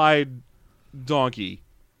Applied Donkey.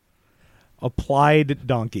 Applied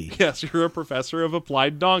donkey. Yes, you're a Professor of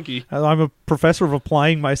Applied Donkey. I'm a professor of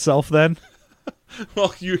applying myself then?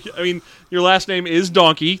 Well, your last name is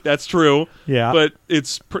Donkey. That's true. Yeah. But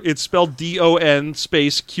it's spelled DON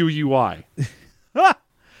space QUI.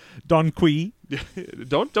 Donkey.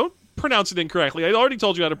 Don't pronounce it incorrectly. I already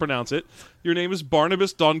told you how to pronounce it. Your name is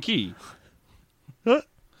Barnabas Donkey. I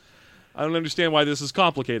don't understand why this is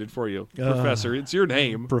complicated for you, Professor. It's your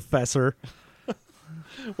name. Professor.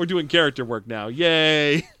 We're doing character work now.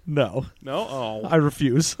 Yay. No. No? Oh. I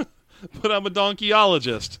refuse. But I'm a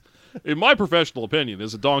donkeyologist. In my professional opinion,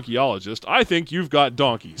 as a donkeyologist, I think you've got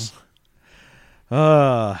donkeys.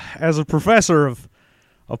 As a professor of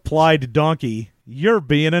applied donkey, you're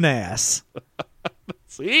being an ass.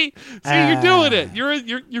 See, you're doing it.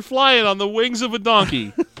 You're flying on the wings of a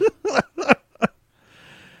donkey.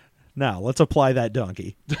 Now, let's apply that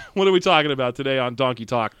donkey. What are we talking about today on Donkey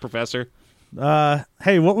Talk, Professor?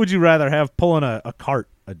 Hey, what would you rather have pulling a cart?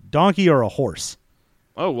 A donkey or a horse?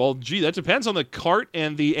 Oh, well, gee, that depends on the cart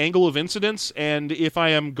and the angle of incidence and if I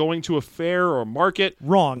am going to a fair or a market.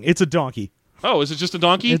 Wrong. It's a donkey. Oh, is it just a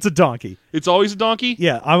donkey? It's a donkey. It's always a donkey?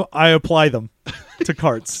 Yeah, I apply them to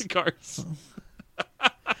carts. Carts.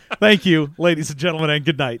 Thank you, ladies and gentlemen, and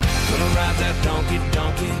good night. Gonna ride that donkey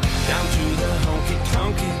down to the honky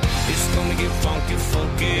tonky. It's gonna get funky.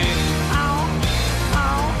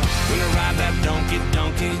 Gonna ride that donkey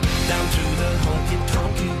down to the honky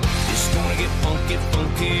tonky. It's gonna get funky.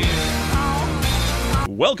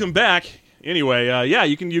 Welcome back. Anyway, yeah,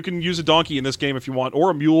 you can use a donkey in this game if you want,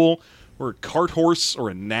 or a mule, or a cart horse, or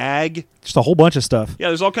a nag. Just a whole bunch of stuff. Yeah,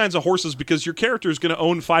 there's all kinds of horses because your character is going to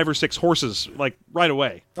own 5 or 6 horses, like, right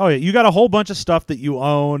away. Oh, yeah, you got a whole bunch of stuff that you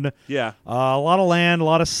own. Yeah. A lot of land, a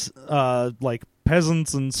lot of, like,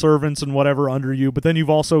 peasants and servants and whatever under you, but then you've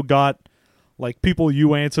also got, like, people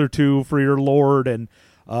you answer to for your lord, and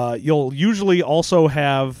you'll usually also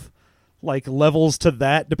have, like, levels to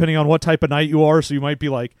that, depending on what type of knight you are, so you might be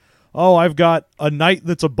like, oh, I've got a knight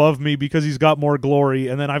that's above me because he's got more glory,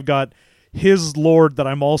 and then I've got his lord that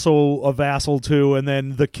I'm also a vassal to, and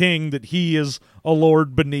then the king that he is a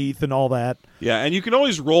lord beneath, and all that. Yeah, and you can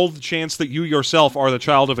always roll the chance that you yourself are the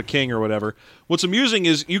child of a king or whatever. What's amusing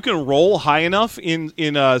is you can roll high enough in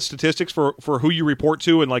statistics for who you report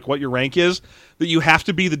to and like what your rank is that you have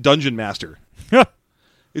to be the dungeon master.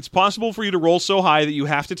 It's possible for you to roll so high that you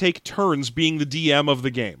have to take turns being the DM of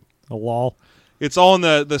the game. A lol. It's all in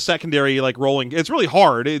the secondary, like, rolling. It's really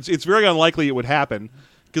hard. It's very unlikely it would happen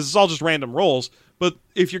because it's all just random rolls. But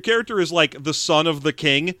if your character is, like, the son of the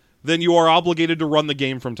king, then you are obligated to run the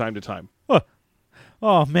game from time to time.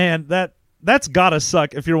 Oh, man, that's gotta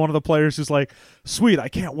suck if you're one of the players who's like, sweet, I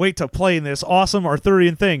can't wait to play in this awesome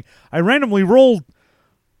Arthurian thing. I randomly rolled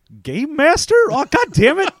Game Master? Oh, god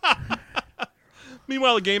damn it.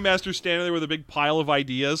 Meanwhile, the game master's standing there with a big pile of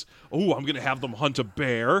ideas. Oh, I'm going to have them hunt a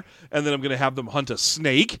bear, and then I'm going to have them hunt a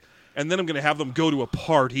snake, and then I'm going to have them go to a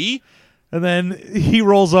party. And then he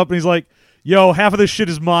rolls up and he's like, yo, half of this shit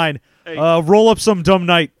is mine. Hey. Roll up some dumb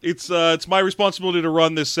knight. It's my responsibility to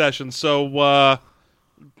run this session, so I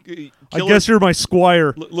guess you're my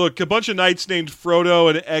squire. Look, a bunch of knights named Frodo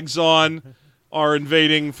and Exxon are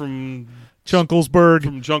invading from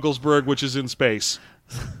Junklesburg, which is in space.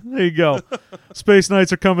 There you go. Space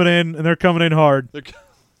Knights are coming in, and they're coming in hard.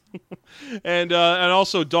 And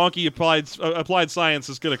also Donkey Applied Science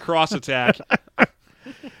is going to cross attack.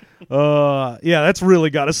 Yeah, that's really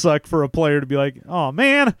got to suck for a player to be like, oh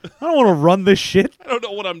man, I don't want to run this shit. I don't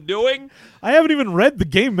know what I'm doing. I haven't even read the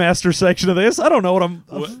Game Master section of this. I don't know what I'm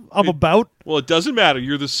about. Well, it doesn't matter.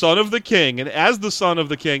 You're the son of the king, and as the son of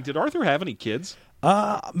the king, did Arthur have any kids?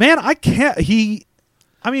 Man, I can't.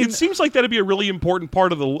 It seems like that'd be a really important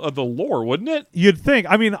part of the lore, wouldn't it? You'd think.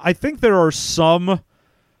 I mean, I think there are some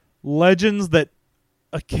legends that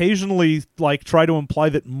occasionally like try to imply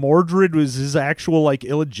that Mordred was his actual like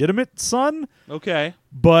illegitimate son. Okay.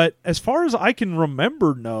 But as far as I can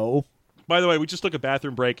remember, no. By the way, we just took a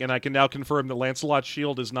bathroom break, and I can now confirm that Lancelot's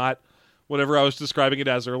shield is not whatever I was describing it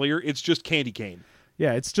as earlier. It's just candy cane.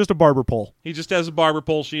 Yeah, it's just a barber pole. He just has a barber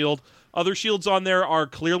pole shield. Other shields on there are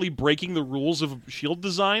clearly breaking the rules of shield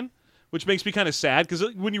design, which makes me kind of sad because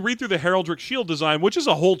when you read through the heraldric shield design, which is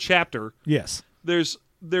a whole chapter, Yes. there's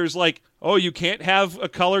like, oh, you can't have a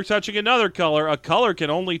color touching another color. A color can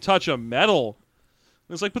only touch a metal.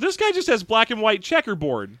 And it's like, but this guy just has black and white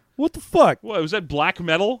checkerboard. What the fuck? What, was that black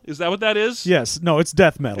metal? Is that what that is? Yes. No, it's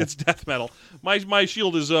death metal. It's death metal. My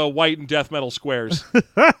shield is white and death metal squares.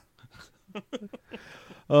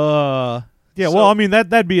 Yeah, So- well, I mean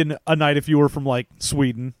that'd be a night if you were from like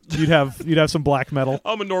Sweden. You'd have some black metal.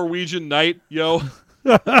 I'm a Norwegian knight, yo.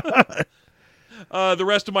 The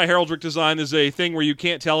rest of my heraldric design is a thing where you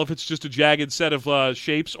can't tell if it's just a jagged set of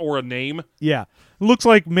shapes or a name. Yeah. Looks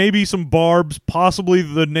like maybe some barbs, possibly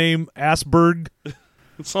the name Asperg.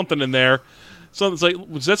 It's something in there. So it's like,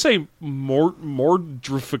 does that say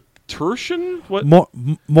mordrification? What? More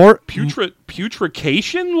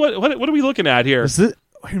Putrefaction? What are we looking at here? Is it?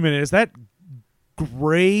 Wait a minute. Is that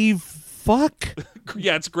grave fuck?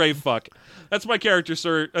 Yeah, it's grave fuck. That's my character,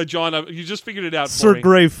 Sir John. You just figured it out for Sir me.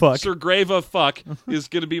 Grave fuck. Sir Grave fuck is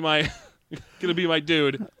gonna be my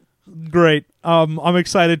dude. Great. I'm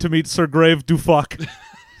excited to meet Sir Grave du fuck.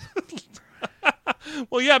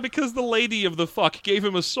 Well, yeah, because the lady of the fuck gave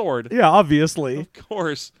him a sword. Yeah, obviously. Of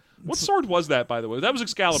course. What sword was that, by the way? That was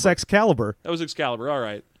Excalibur. Sexcalibur. That was Excalibur. All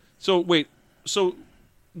right. So wait. So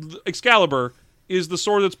Excalibur is the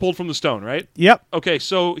sword that's pulled from the stone, right? Yep. Okay.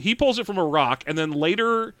 So he pulls it from a rock, and then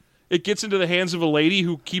later it gets into the hands of a lady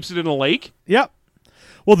who keeps it in a lake. Yep.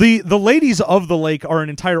 Well, the ladies of the lake are an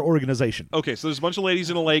entire organization. Okay. So there's a bunch of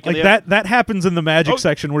ladies in a lake. Like and they have- that happens in the magic Oh.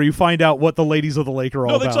 section where you find out what the ladies of the lake are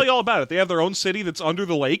all No, they about. tell you all about it. They have their own city that's under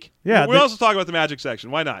the lake. Yeah, We they- also talk about the magic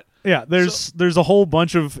section. Why not? Yeah, there's a whole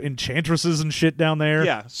bunch of enchantresses and shit down there.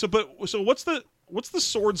 Yeah. So what's the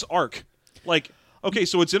sword's arc? Like, okay,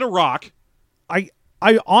 so it's in a rock. I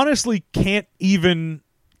honestly can't even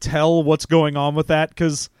tell what's going on with that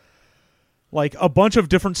because like a bunch of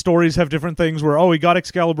different stories have different things where, oh, he got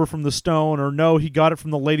Excalibur from the stone, or no, he got it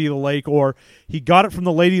from the Lady of the Lake, or he got it from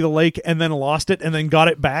the Lady of the Lake and then lost it and then got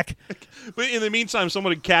it back. But in the meantime,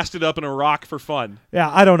 someone had cast it up in a rock for fun. Yeah,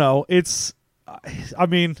 I don't know. I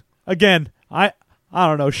mean, again, I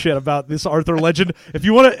don't know shit about this Arthur legend. If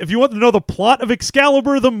you want to know the plot of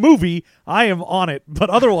Excalibur the movie, I am on it. But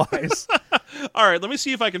otherwise, All right, let me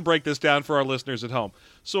see if I can break this down for our listeners at home.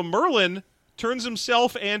 So Merlin turns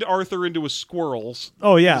himself and Arthur into squirrels.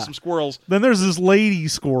 oh yeah, Some squirrels. then there's this lady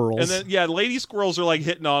squirrels. And then, yeah, lady squirrels are like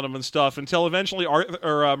hitting on him and stuff until eventually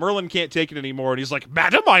Merlin can't take it anymore. And he's like,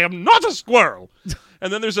 Madam, I am not a squirrel.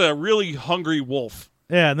 And then there's a really hungry wolf.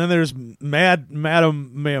 Yeah, and then there's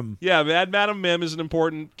Madam Mim. Yeah, Mad Madam Mim is an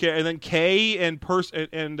important and then Kay and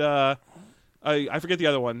I forget the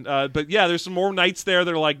other one. But yeah, there's some more knights there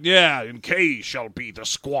that are like, yeah, and Kay shall be the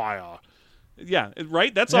squire. Yeah,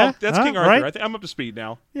 right? That's all. That's King Arthur. right? I think I'm up to speed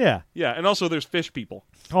now. Yeah, Yeah, and also there's fish people.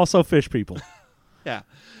 also fish people. Yeah,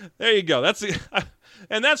 there you go.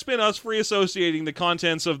 And that's been us free associating the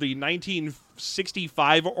contents of the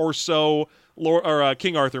 1965 or so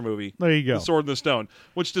King Arthur movie. There you go. The Sword in the Stone,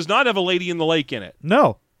 which does not have a lady in the lake in it.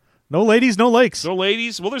 No ladies, no lakes. No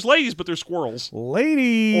ladies. Well, there's ladies, but they're squirrels.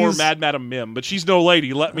 Ladies. Or Mad Madam Mim, but she's no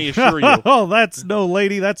lady, let me assure you. Oh, that's no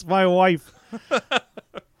lady. That's my wife.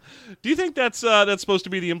 Do you think that's supposed to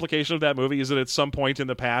be the implication of that movie? Is that at some point in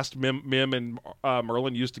the past, Mim and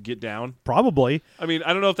Merlin used to get down? Probably. I mean,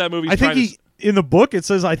 I don't know if that movie's I think trying to... in the book it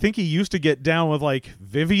says I think he used to get down with like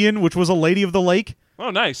Vivian, which was a lady of the lake. Oh,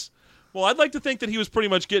 nice. Well, I'd like to think that he was pretty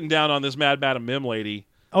much getting down on this Mad Madam Mim lady.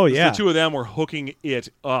 Oh 'Cause yeah. The two of them were hooking it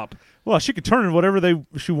up. Well, she could turn in whatever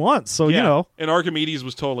she wants. So Yeah. you know. And Archimedes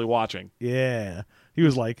was totally watching. Yeah. He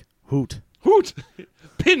was like, hoot. Hoot!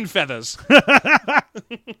 Pin feathers.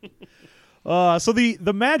 So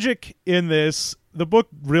the magic in this, the book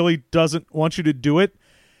really doesn't want you to do it.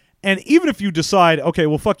 And even if you decide, okay,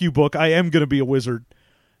 well, fuck you, book, I am going to be a wizard,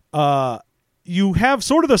 you have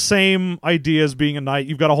sort of the same idea as being a knight.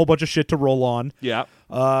 You've got a whole bunch of shit to roll on. Yeah.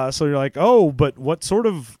 So you're like, oh, but what sort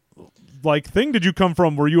of like thing did you come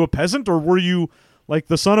from? Were you a peasant, or were you like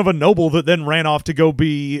the son of a noble that then ran off to go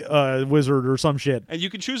be a wizard or some shit? And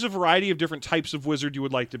you can choose a variety of different types of wizard you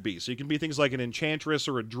would like to be. So you can be things like an enchantress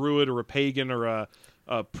or a druid or a pagan or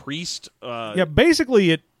a priest. Yeah,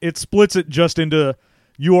 basically it splits it just into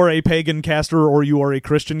you are a pagan caster or you are a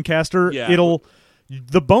Christian caster. Yeah.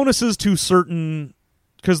 The bonuses to certain,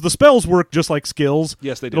 because the spells work just like skills.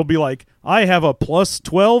 Yes, they do. It'll be like, I have a plus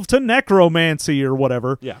 12 to necromancy or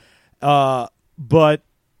whatever. Yeah. But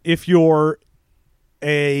if you're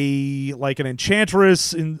an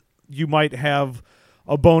enchantress, and you might have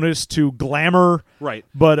a bonus to glamour. Right.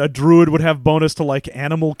 But a druid would have bonus to like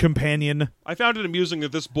animal companion. I found it amusing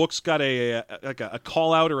that this book's got a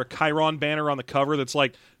call out or a Chiron banner on the cover that's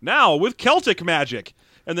like, now with Celtic magic.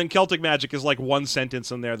 And then Celtic magic is like one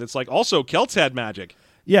sentence in there that's like, also Celts had magic.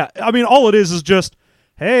 Yeah, I mean, all it is just,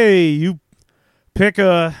 hey, you pick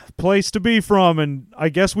a place to be from, and I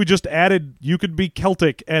guess we just added you could be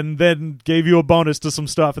Celtic and then gave you a bonus to some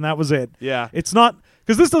stuff, and that was it. Yeah. It's not,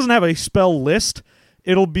 because this doesn't have a spell list.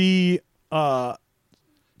 It'll be sort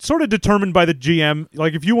of determined by the GM.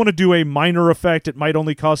 Like, if you want to do a minor effect, it might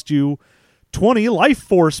only cost you 20 life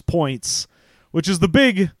force points, which is the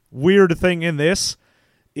big weird thing in this,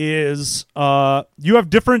 is you have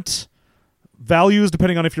different values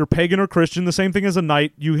depending on if you're pagan or Christian. The same thing as a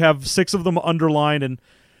knight. You have 6 of them underlined, and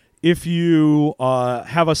if you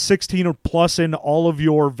have a 16 or plus in all of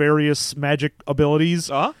your various magic abilities,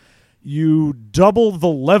 you double the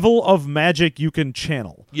level of magic you can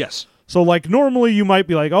channel. Yes. So, like, normally you might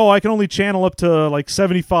be like, oh, I can only channel up to, like,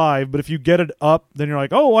 75, but if you get it up, then you're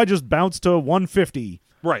like, oh, I just bounced to 150.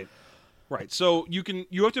 Right. Right. So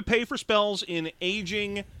you have to pay for spells in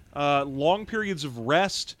aging, long periods of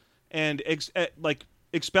rest, and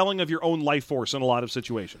expelling of your own life force in a lot of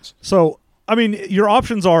situations. So, I mean, your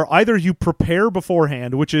options are either you prepare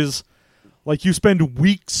beforehand, which is like you spend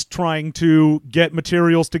weeks trying to get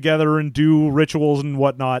materials together and do rituals and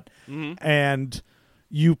whatnot, and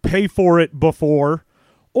you pay for it before,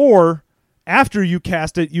 or after you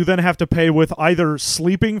cast it, you then have to pay with either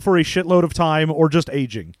sleeping for a shitload of time or just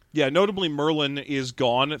aging. Yeah, notably Merlin is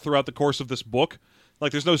gone throughout the course of this book.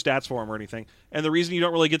 Like, there's no stats for him or anything. And the reason you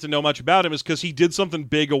don't really get to know much about him is because he did something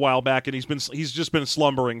big a while back, and he's just been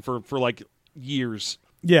slumbering for like years.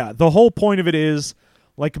 Yeah, the whole point of it is,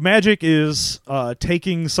 like, magic is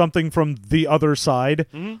taking something from the other side,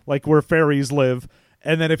 like where fairies live.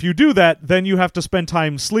 And then if you do that, then you have to spend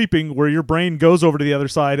time sleeping where your brain goes over to the other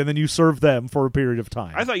side, and then you serve them for a period of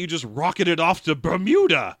time. I thought you just rocketed off to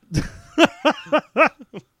Bermuda.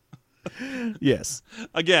 Yes.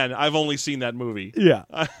 Again, I've only seen that movie. Yeah.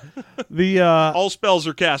 All spells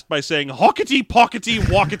are cast by saying, hockety pockety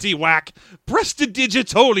walkety whack,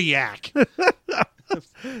 prestidigitoliac.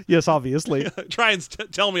 Yes, obviously. Try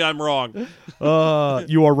and tell me I'm wrong.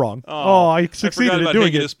 You are wrong. I succeeded in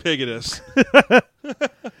doing it. Pigatus.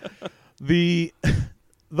 The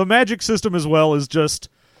magic system as well is just,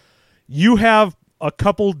 you have a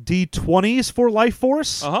couple D20s for life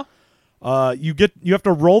force. You have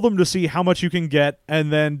to roll them to see how much you can get,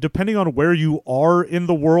 and then depending on where you are in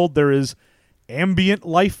the world, there is ambient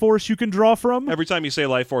life force you can draw from. Every time you say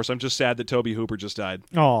life force, I'm just sad that Toby Hooper just died.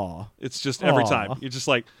 Aw. It's just every time. You're just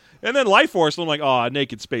like, and then life force, and I'm like, aw,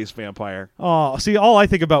 naked space vampire. Oh, see, all I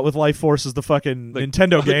think about with life force is the fucking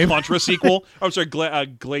Nintendo game. The Contra sequel. I'm sorry,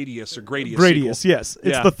 Gladius or Gradius. Gradius, sequel. yes.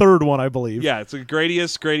 It's the third one, I believe. Yeah, it's a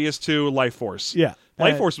Gradius 2, Life Force. Yeah.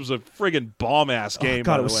 Life Force was a friggin' bomb-ass game,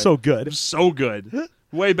 God, by the it was way. so good. It was so good.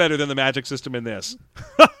 Way better than the magic system in this.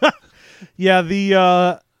 Yeah,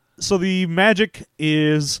 so the magic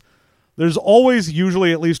is, there's always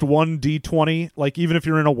usually at least one D20, like even if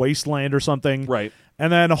you're in a wasteland or something. Right.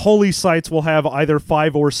 And then holy sites will have either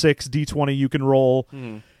 5 or 6 D20 you can roll.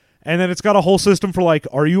 And then it's got a whole system for, like,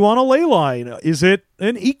 are you on a ley line? Is it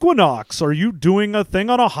an equinox? Are you doing a thing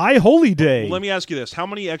on a high holy day? Well, let me ask you this. How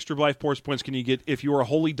many extra life force points can you get if you're a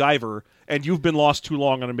holy diver and you've been lost too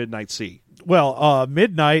long on a midnight sea? Well,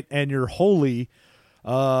 midnight and you're holy,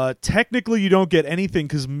 technically you don't get anything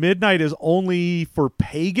because midnight is only for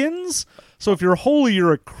pagans. So if you're holy,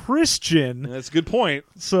 you're a Christian. That's a good point.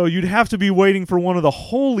 So you'd have to be waiting for one of the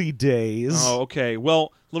holy days. Oh, okay.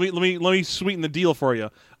 Well, let me sweeten the deal for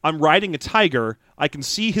you. I'm riding a tiger. I can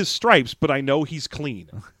see his stripes, but I know he's clean.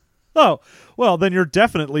 Oh, well, then you're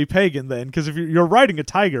definitely pagan then, because if you're riding a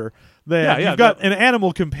tiger, then you've got an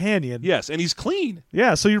animal companion. Yes, and he's clean.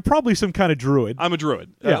 Yeah, so you're probably some kind of druid. I'm a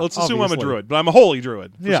druid. Yeah, let's assume obviously. I'm a druid, but I'm a holy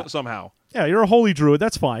druid somehow. Yeah, you're a holy druid.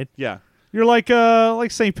 That's fine. Yeah. You're like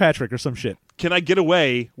St. Patrick or some shit. Can I get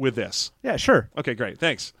away with this? Yeah, sure. Okay, great.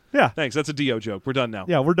 Thanks. Yeah. Thanks. That's a Dio joke. We're done now.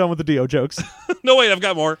 Yeah, we're done with the Dio jokes. No, wait, I've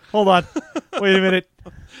got more. Hold on. Wait a minute.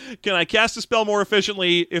 Can I cast a spell more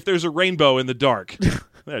efficiently if there's a rainbow in the dark?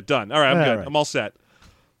 There, done. All right, I'm good. right. I'm all set.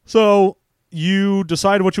 So you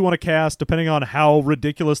decide what you want to cast. Depending on how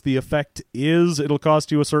ridiculous the effect is, it'll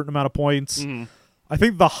cost you a certain amount of points. I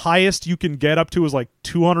think the highest you can get up to is like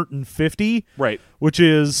 250. Right. Which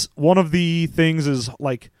is one of the things is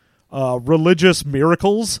like religious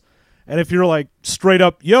miracles. And if you're like straight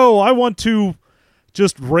up, yo, I want to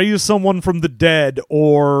just raise someone from the dead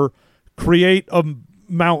or create a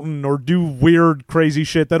mountain or do weird, crazy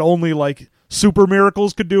shit that only like super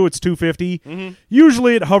miracles could do, it's 250. Mm-hmm.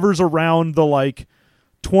 Usually it hovers around the like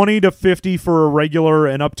 20 to 50 for a regular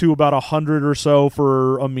and up to about 100 or so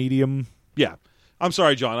for a medium. Yeah. I'm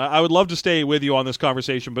sorry, John. I would love to stay with you on this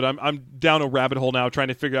conversation, but I'm down a rabbit hole now trying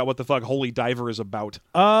to figure out what the fuck Holy Diver is about.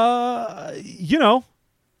 You know,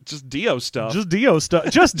 Just Dio stuff. just Dio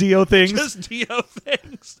stuff, just Dio things. Just Dio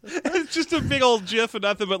things. It's just a big old gif of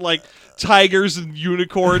nothing but like tigers and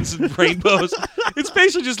unicorns and rainbows. It's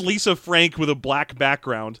basically just Lisa Frank with a black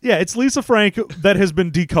background. Yeah, it's Lisa Frank that has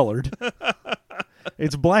been decolored.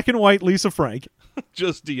 It's black and white Lisa Frank,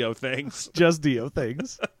 Just Dio things. just Dio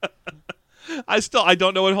things. I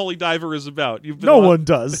don't know what Holy Diver is about. You've been No one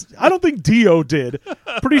does. I don't think Dio did.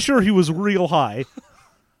 Pretty sure he was real high.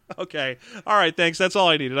 Okay. All right, thanks. That's all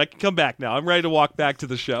I needed. I can come back now. I'm ready to walk back to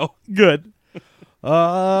the show. Good.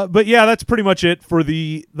 But yeah, that's pretty much it for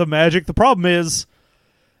the magic. The problem is,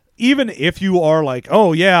 even if you are like,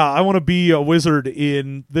 oh yeah, I want to be a wizard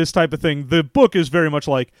in this type of thing, the book is very much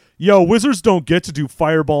like, yo, wizards don't get to do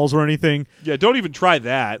fireballs or anything. Yeah, don't even try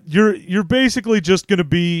that. You're basically just gonna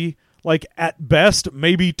be like, at best,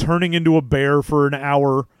 maybe turning into a bear for an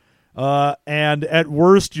hour, and at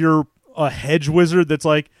worst, you're a hedge wizard that's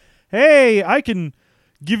like, hey, I can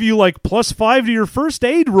give you like +5 to your first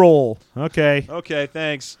aid roll. Okay, Okay,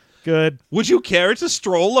 thanks. good. Would you care to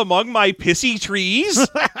stroll among my pissy trees?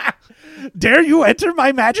 Dare you enter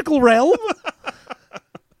my magical realm?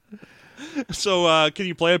 So, can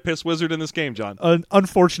you play a piss wizard in this game, John?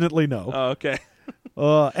 Unfortunately, no. Oh, okay.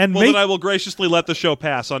 And Well, then I will graciously let the show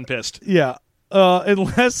pass unpissed. yeah,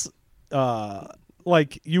 unless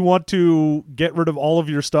like you want to get rid of all of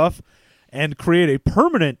your stuff and create a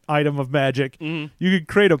permanent item of magic, you could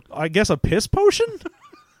create I guess a piss potion.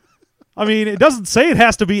 I mean, it doesn't say it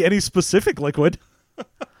has to be any specific liquid.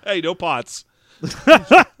 Hey, no pots.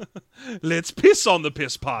 Let's piss on the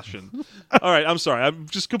piss potion. All right, I'm sorry. I'm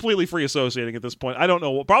just completely free associating at this point. I don't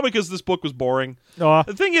know. Probably because this book was boring. The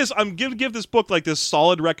thing is, I'm going to give this book like this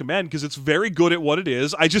solid recommend because it's very good at what it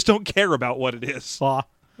is. I just don't care about what it is.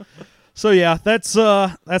 So yeah, that's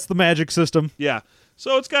the magic system. Yeah.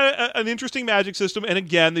 So it's got an interesting magic system, and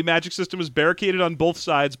again, the magic system is barricaded on both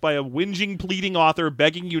sides by a whinging, pleading author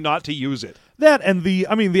begging you not to use it. That and the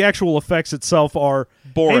actual effects itself are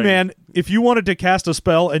Boring. Hey man, if you wanted to cast a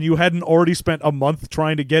spell and you hadn't already spent a month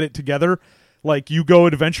trying to get it together, like you go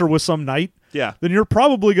adventure with some knight, Yeah. then you're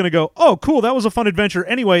probably going to go, oh, cool, that was a fun adventure.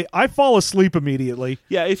 Anyway, I fall asleep immediately.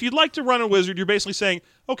 Yeah, if you'd like to run a wizard, you're basically saying,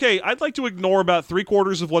 okay, I'd like to ignore about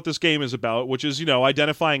 3/4 of what this game is about, which is,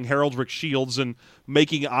 identifying heraldric shields and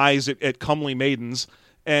making eyes at comely maidens.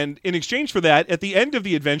 And in exchange for that, at the end of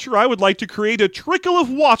the adventure, I would like to create a trickle of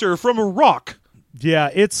water from a rock. Yeah,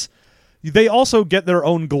 they also get their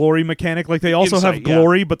own glory mechanic. Like they also have Insight, yeah.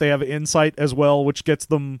 glory, but they have insight as well, which gets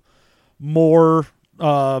them more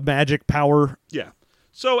magic power. Yeah.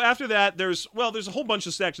 So after that, there's a whole bunch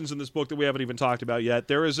of sections in this book that we haven't even talked about yet.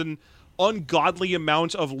 There is an ungodly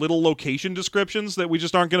amount of little location descriptions that we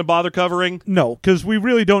just aren't going to bother covering. No, because we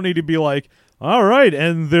really don't need to be like, all right,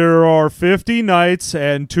 and there are 50 knights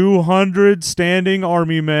and 200 standing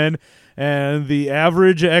army men, and the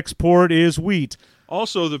average export is wheat.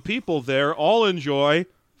 Also, the people there all enjoy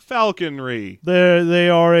falconry. They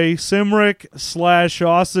are a Cymric /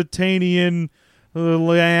 Occitanian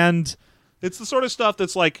land. It's the sort of stuff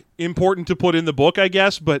that's like important to put in the book, I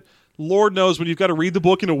guess, but Lord knows when you've got to read the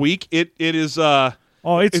book in a week, it is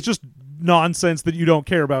It's just nonsense that you don't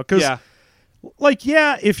care about. 'Cause yeah. like,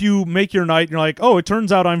 yeah, if you make your knight and you're like, oh, it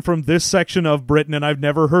turns out I'm from this section of Britain and I've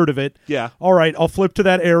never heard of it. Yeah. All right, I'll flip to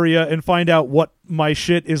that area and find out what my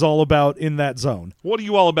shit is all about in that zone. What are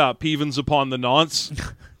you all about, peevens upon the nonce?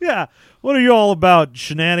 Yeah. What are you all about?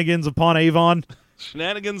 Shenanigans upon Avon?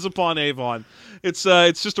 Shenanigans upon Avon. It's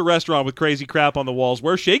just a restaurant with crazy crap on the walls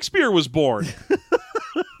where Shakespeare was born.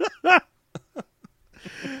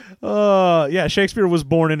 Yeah, Shakespeare was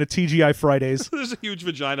born in a TGI Fridays. There's a huge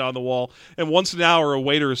vagina on the wall, and once an hour a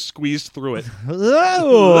waiter is squeezed through it.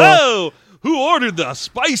 Oh! Whoa! Who ordered the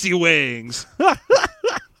spicy wings?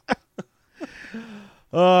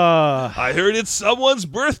 I heard it's someone's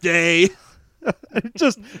birthday.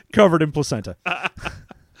 Just covered in placenta.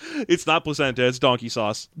 It's not placenta, it's donkey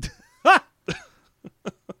sauce. I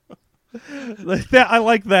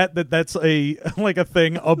like that's a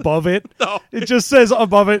thing above it. No. It just says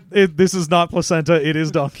above it, this is not placenta, it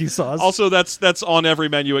is donkey sauce. Also, that's on every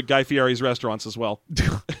menu at Guy Fieri's restaurants as well.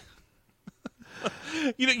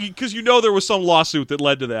 Because there was some lawsuit that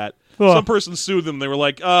led to that. Huh. Some person sued them. They were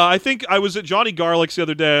like, I think I was at Johnny Garlic's the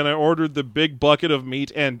other day, and I ordered the big bucket of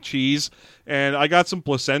meat and cheese, and I got some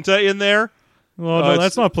placenta in there. Well, no,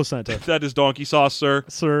 that's not placenta. That is donkey sauce, sir.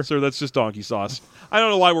 Sir. Sir, that's just donkey sauce. I don't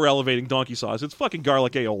know why we're elevating donkey sauce. It's fucking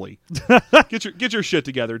garlic aioli. Get your shit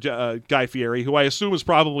together, Guy Fieri, who I assume is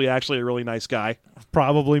probably actually a really nice guy.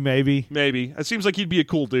 Probably, maybe. Maybe. It seems like he'd be a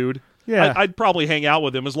cool dude. Yeah. I'd probably hang out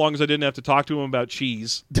with him as long as I didn't have to talk to him about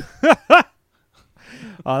cheese.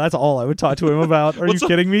 That's all I would talk to him about. Are you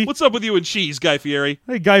kidding me? What's up with you and cheese, Guy Fieri?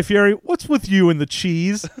 Hey, Guy Fieri, what's with you and the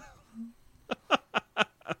cheese?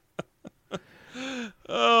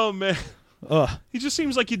 Oh, man. Ugh. He just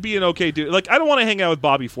seems like he'd be an okay dude. Like, I don't want to hang out with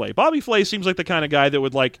Bobby Flay. Bobby Flay seems like the kind of guy that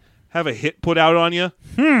would, like, have a hit put out on you.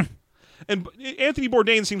 And Anthony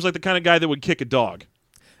Bourdain seems like the kind of guy that would kick a dog.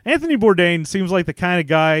 Anthony Bourdain seems like the kind of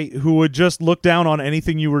guy who would just look down on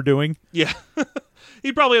anything you were doing. Yeah.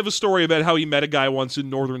 He'd probably have a story about how he met a guy once in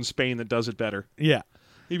northern Spain that does it better. Yeah.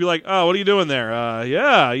 He'd be like, "Oh, what are you doing there?"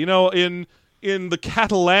 Yeah, in the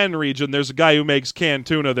Catalan region, there's a guy who makes canned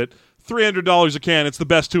tuna that $300 a can. It's the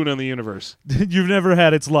best tuna in the universe. You've never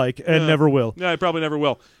had its like, and never will. Yeah, I probably never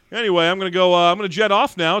will. Anyway, I'm gonna go. I'm gonna jet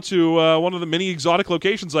off now to one of the many exotic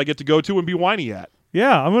locations I get to go to and be whiny at.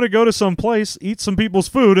 Yeah, I'm going to go to some place, eat some people's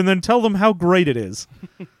food, and then tell them how great it is.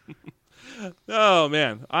 Oh,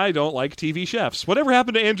 man. I don't like TV chefs. Whatever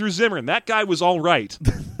happened to Andrew Zimmern? That guy was all right.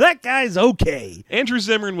 That guy's okay. Andrew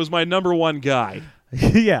Zimmern was my number one guy.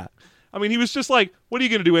 Yeah. I mean, he was just like, what are you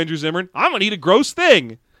going to do, Andrew Zimmern? I'm going to eat a gross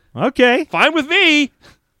thing. Okay. Fine with me.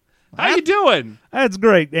 How you doing? That's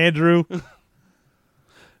great, Andrew.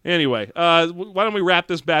 Anyway, why don't we wrap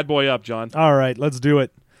this bad boy up, John? All right, let's do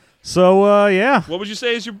it. So, yeah. What would you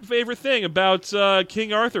say is your favorite thing about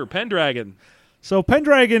King Arthur, Pendragon? So,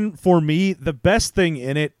 Pendragon, for me, the best thing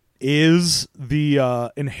in it is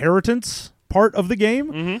the inheritance part of the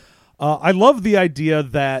game. Mm-hmm. I love the idea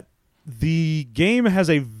that the game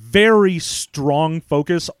has a very strong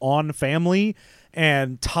focus on family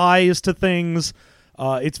and ties to things.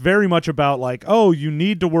 It's very much about, like, oh, you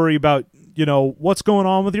need to worry about, what's going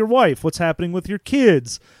on with your wife, what's happening with your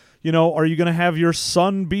kids. Are you going to have your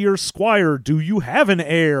son be your squire? Do you have an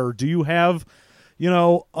heir? Do you have,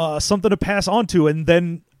 something to pass on to? And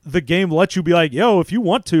then the game lets you be like, yo, if you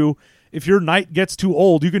want to, if your knight gets too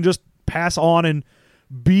old, you can just pass on and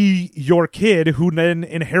be your kid who then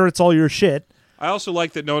inherits all your shit. I also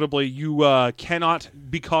like that, notably, you cannot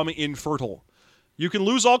become infertile. You can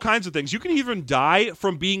lose all kinds of things. You can even die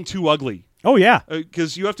from being too ugly. Oh, yeah.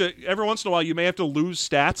 Because you have to, every once in a while, you may have to lose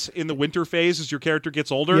stats in the winter phase as your character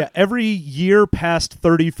gets older. Yeah, every year past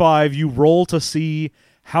 35, you roll to see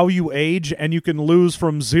how you age, and you can lose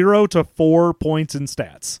from 0 to 4 points in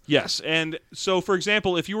stats. Yes, and so, for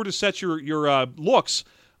example, if you were to set your looks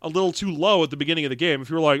a little too low at the beginning of the game, if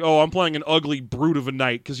you were like, oh, I'm playing an ugly brute of a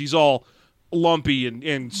knight because he's all lumpy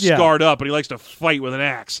and scarred up and he likes to fight with an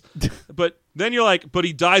axe. But then you're like, but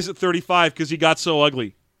he dies at 35 because he got so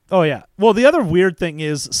ugly. Oh, yeah. Well, the other weird thing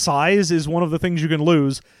is size is one of the things you can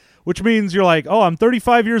lose, which means you're like, oh, I'm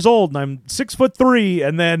 35 years old and I'm 6'3",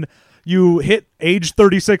 and then you hit age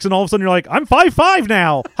 36 and all of a sudden you're like, I'm 5'5"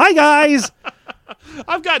 now. Hi, guys.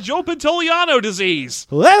 I've got Joe Pantoliano disease.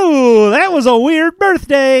 Whoa, that was a weird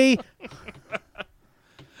birthday.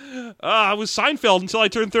 I was Seinfeld until I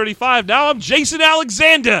turned 35. Now I'm Jason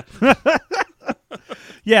Alexander.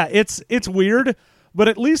 Yeah, it's weird. But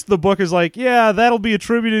at least the book is like, yeah, that'll be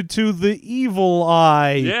attributed to the evil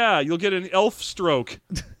eye. Yeah, you'll get an elf stroke.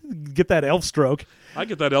 Get that elf stroke. I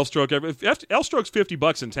get that elf stroke. Elf stroke's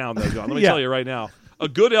 $50 in town, though, John. Let me tell you right now. A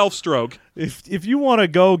good elf stroke. If you want to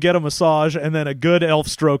go get a massage and then a good elf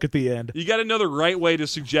stroke at the end. You got to know the right way to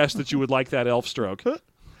suggest that you would like that elf stroke.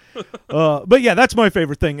 But yeah, that's my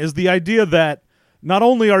favorite thing, is the idea that not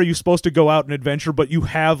only are you supposed to go out and adventure, but you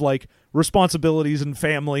have, like, responsibilities and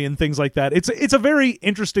family and things like that. It's a very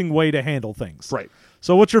interesting way to handle things. Right.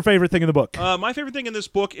 So what's your favorite thing in the book? My favorite thing in this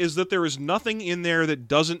book is that there is nothing in there that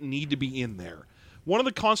doesn't need to be in there. One of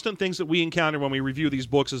the constant things that we encounter when we review these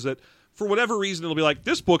books is that, for whatever reason, it'll be like,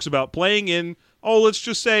 this book's about playing in, let's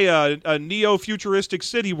just say a neo-futuristic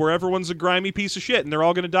city where everyone's a grimy piece of shit and they're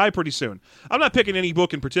all going to die pretty soon. I'm not picking any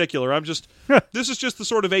book in particular. This is just the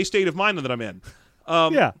sort of a state of mind that I'm in.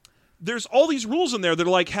 Yeah. There's all these rules in there that are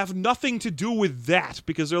like have nothing to do with that,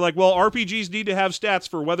 because they're like, well, RPGs need to have stats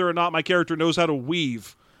for whether or not my character knows how to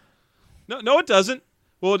weave. No, it doesn't.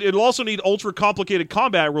 Well, it'll also need ultra complicated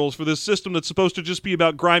combat rules for this system that's supposed to just be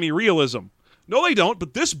about grimy realism. No, they don't,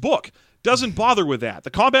 but this book doesn't bother with that.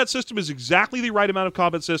 The combat system is exactly the right amount of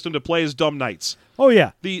combat system to play as dumb knights. Oh,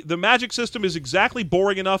 yeah. The magic system is exactly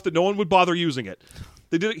boring enough that no one would bother using it.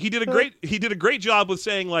 He did a great job with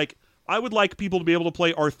saying, like, I would like people to be able to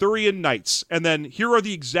play Arthurian knights, and then here are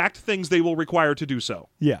the exact things they will require to do so.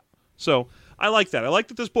 Yeah. So I like that. I like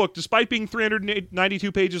that this book, despite being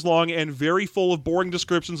 392 pages long and very full of boring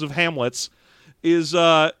descriptions of hamlets, is,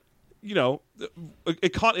 it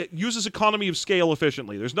uses economy of scale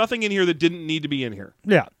efficiently. There's nothing in here that didn't need to be in here.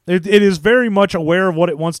 Yeah, it is very much aware of what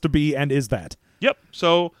it wants to be and is that. Yep.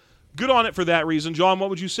 So good on it for that reason. John, what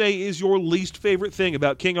would you say is your least favorite thing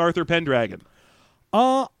about King Arthur Pendragon?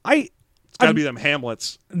 It's got to be them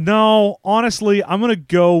hamlets. No, honestly, I'm going to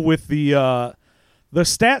go with the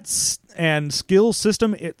stats and skill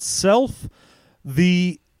system itself.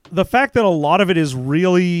 The fact that a lot of it is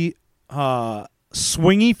really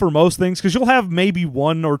swingy for most things, because you'll have maybe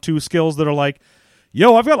one or two skills that are like,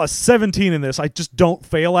 yo, I've got a 17 in this. I just don't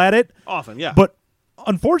fail at it. Often, yeah. But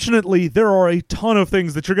unfortunately, there are a ton of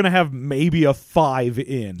things that you're going to have maybe a 5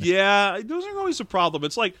 in. Yeah, those are always a problem.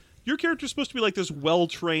 It's like your character's supposed to be like this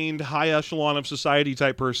well-trained, high echelon of society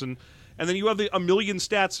type person, and then you have a million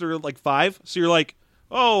stats that are like 5, so you're like,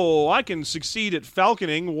 oh, I can succeed at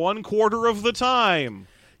falconing 1/4 of the time.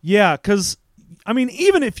 Yeah, because, I mean,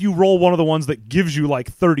 even if you roll one of the ones that gives you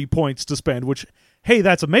like 30 points to spend, which, hey,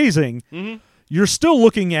 that's amazing, you're still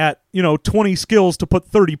looking at, 20 skills to put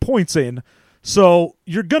 30 points in. So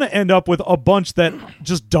you're going to end up with a bunch that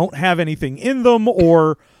just don't have anything in them,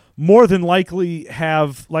 or more than likely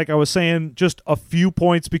have, like I was saying, just a few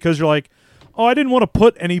points because you're like, oh, I didn't want to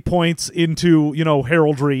put any points into,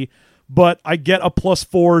 heraldry, but I get a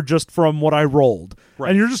 +4 just from what I rolled. Right.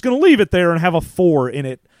 And you're just going to leave it there and have a 4 in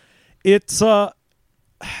it. It's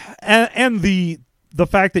and the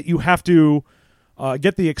fact that you have to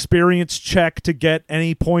get the experience check to get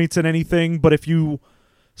any points in anything, but if you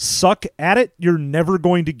suck at it, you're never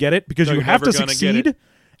going to get it because you have to succeed,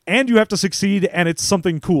 and you have to succeed, and it's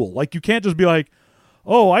something cool. Like, you can't just be like,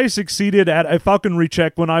 oh, I succeeded at a falconry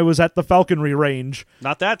check when I was at the falconry range.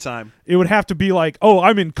 Not that time. It would have to be like, oh,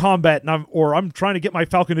 I'm in combat, and I'm trying to get my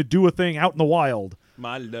falcon to do a thing out in the wild.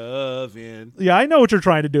 My lovin'. Yeah, I know what you're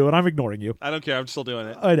trying to do, and I'm ignoring you. I don't care. I'm still doing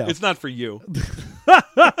it. I know. It's not for you.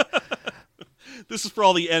 This is for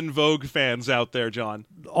all the En Vogue fans out there, John.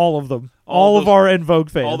 All of them. All of our En Vogue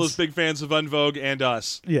fans. All those big fans of En Vogue and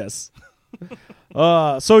us. Yes.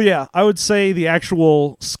 So yeah, I would say the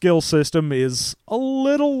actual skill system is a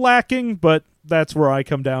little lacking, but that's where I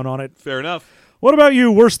come down on it. Fair enough. What about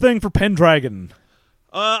you? Worst thing for Pendragon?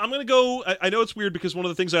 I'm going to go... I know it's weird because one of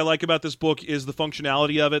the things I like about this book is the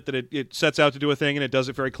functionality of it, that it sets out to do a thing and it does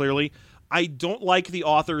it very clearly. I don't like the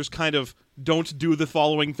author's kind of don't do the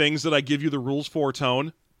following things that I give you the rules for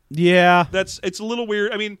tone. Yeah. It's a little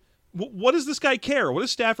weird. I mean, what does this guy care? What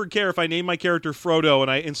does Stafford care if I name my character Frodo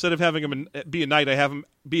and instead of having him be a knight, I have him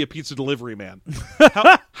be a pizza delivery man?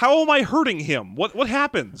 How am I hurting him? What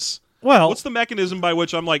happens? Well, what's the mechanism by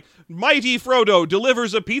which I'm like, mighty Frodo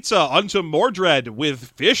delivers a pizza unto Mordred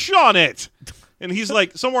with fish on it? And he's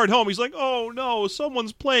like, somewhere at home, he's like, oh no,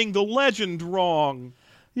 someone's playing the legend wrong.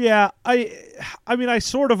 Yeah, I mean, I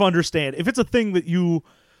sort of understand. If it's a thing that you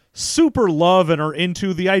super love and are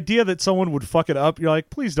into, the idea that someone would fuck it up, you're like,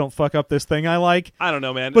 please don't fuck up this thing I like. I don't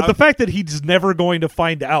know, man. But the fact that he's never going to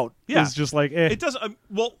find out is just like, eh. It does.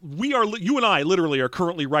 Well, you and I literally are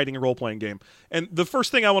currently writing a role-playing game. And the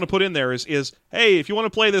first thing I want to put in there is, hey, if you want to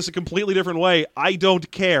play this a completely different way, I don't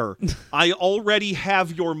care. I already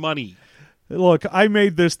have your money. Look, I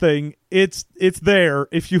made this thing. It's there.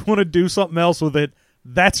 If you want to do something else with it,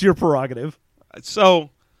 that's your prerogative. So,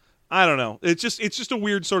 I don't know. It's just a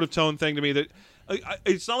weird sort of tone thing to me that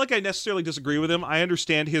it's not like I necessarily disagree with him. I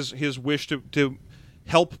understand his wish to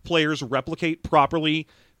help players replicate properly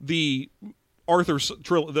the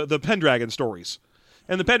the Pendragon stories.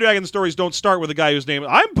 And the Pendragon stories don't start with a guy whose name,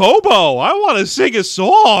 I'm Bobo, I want to sing a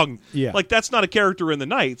song. Yeah. Like, that's not a character in the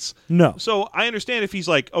Knights. No. So I understand if he's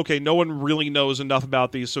like, okay, no one really knows enough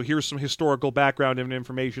about these, so here's some historical background and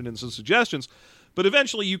information and some suggestions. But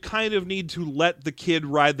eventually you kind of need to let the kid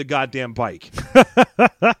ride the goddamn bike.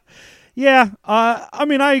 Yeah, I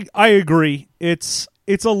mean, I agree. It's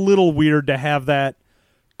a little weird to have that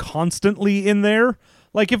constantly in there.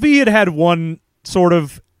 Like, if he had one sort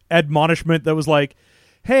of admonishment that was like,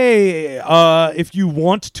 hey, if you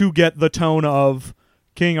want to get the tone of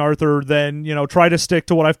King Arthur, then, try to stick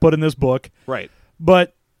to what I've put in this book. Right.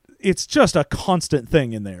 But it's just a constant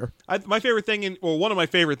thing in there. My favorite thing, one of my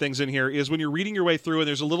favorite things in here is when you're reading your way through and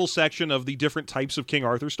there's a little section of the different types of King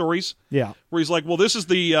Arthur stories. Yeah. Where he's like, well, this is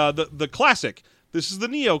the classic. This is the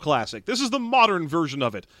neo-classic. This is the modern version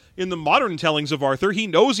of it. In the modern tellings of Arthur, he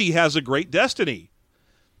knows he has a great destiny.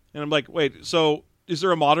 And I'm like, wait, so is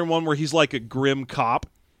there a modern one where he's like a grim cop?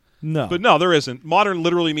 No. But no, there isn't. Modern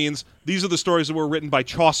literally means these are the stories that were written by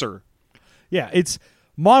Chaucer. Yeah, it's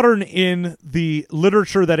modern in the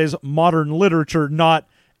literature that is modern literature, not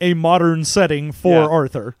a modern setting for Yeah.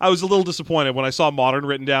 Arthur. I was a little disappointed when I saw modern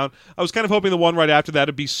written down. I was kind of hoping the one right after that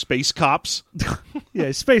would be Space Cops.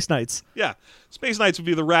 Yeah, Space Knights, Yeah, Space Knights would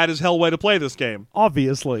be the rad as hell way to play this game.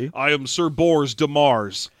 obviously. I am Sir Bors de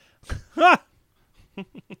Mars.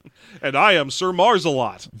 And I am Sir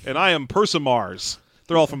Mars-a-Lot. And I am Persimars.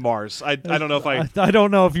 They're all from Mars. I don't know if I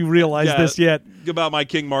don't know if you realize Yeah. this yet. about my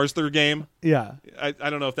King Mars third game. Yeah. I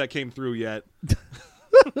don't know if that came through yet.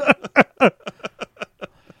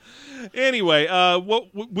 Anyway,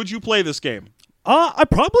 would you play this game? I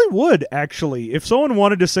probably would, actually. If someone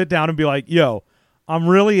wanted to sit down and be like, yo, I'm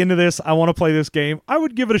really into this, I want to play this game, I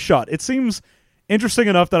would give it a shot. It seems interesting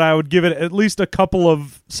enough that I would give it at least a couple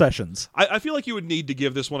of sessions. I feel like you would need to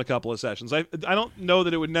give this one a couple of sessions. I don't know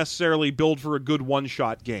that it would necessarily build for a good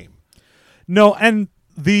one-shot game. No, and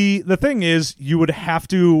the thing is, you would have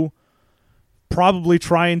to probably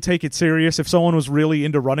try and take it serious if someone was really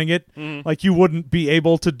into running it. Like, you wouldn't be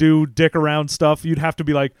able to do dick around stuff. You'd have to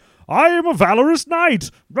be like, I am a valorous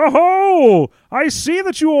knight. Ho! I see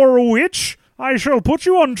that you are a witch. I shall put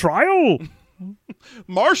you on trial.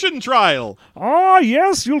 Martian Trial! Ah,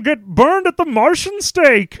 yes, you'll get burned at the Martian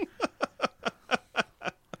stake.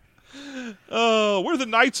 Oh, we're the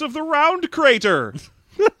Knights of the Round Crater!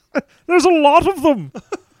 There's a lot of them.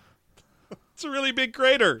 It's a really big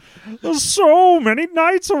crater. There's so many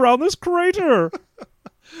knights around this crater.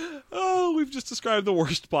 Oh, we've just described the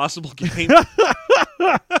worst possible game.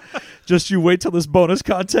 Just you wait till this bonus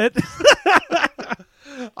content.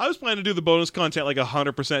 I was planning to do the bonus content like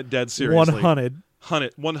 100% dead seriously.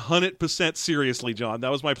 100% seriously, John.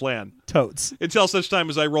 That was my plan. Totes. Until such time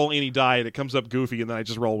as I roll any die and it comes up goofy, and then I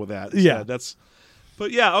just roll with that. Yeah.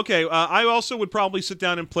 But yeah, okay. I also would probably sit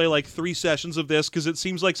down and play like 3 sessions of this because it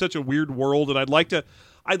seems like such a weird world, and I'd like to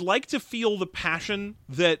feel the passion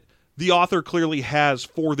that the author clearly has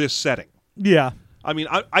for this setting. Yeah. I mean,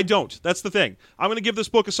 I don't. That's the thing. I'm going to give this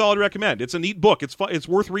book a solid recommend. It's a neat book. It's fun. It's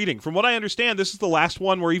worth reading. From what I understand, this is the last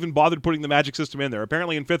one where he even bothered putting the magic system in there.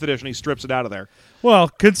 Apparently, in 5th edition, he strips it out of there. Well,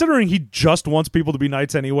 considering he just wants people to be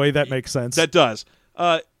knights anyway, that makes sense. That does.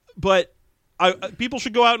 But people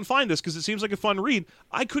should go out and find this because it seems like a fun read.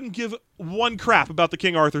 I couldn't give one crap about the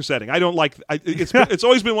King Arthur setting. I don't like. It's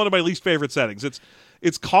always been one of my least favorite settings.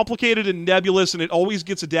 It's complicated and nebulous, and it always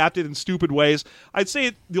gets adapted in stupid ways. I'd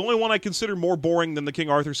say the only one I consider more boring than the King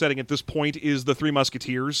Arthur setting at this point is the Three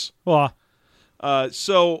Musketeers. Well, But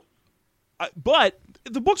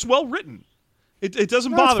the book's well written. It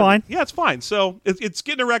doesn't That's bother fine. me. Yeah, it's fine. So it's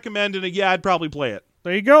getting a recommend, and I'd probably play it.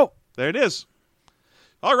 there you go. There it is.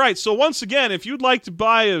 All right, so once again, if you'd like to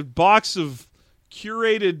buy a box of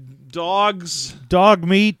curated dog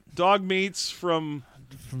meats from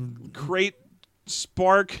Crate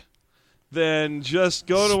Spark, then just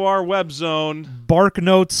go to our web zone,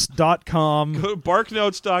 Barknotes.com. go to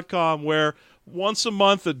barknotes.com, where once a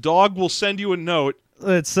month a dog will send you a note.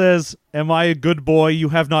 It says, "Am I a good boy? You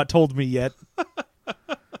have not told me yet."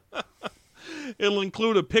 It'll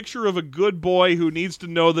include a picture of a good boy who needs to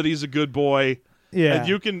know that he's a good boy. Yeah. And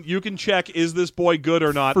you can check, is this boy good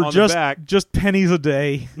or not, For on just, the back. just pennies a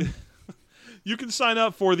day. You can sign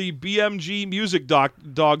up for the BMG Music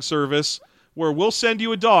Dog Service, where we'll send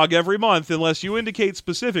you a dog every month unless you indicate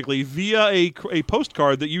specifically via a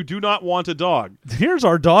postcard that you do not want a dog. Here's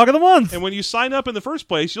our dog of the month. And when you sign up in the first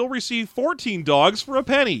place, you'll receive 14 dogs for a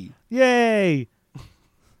penny, Yay.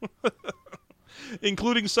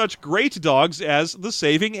 including such great dogs as the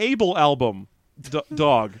Saving Abel album.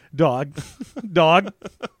 Dog. Dog. Dog.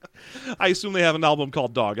 I assume they have an album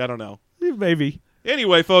called Dog. I don't know. Maybe.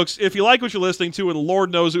 Anyway, folks, if you like what you're listening to, and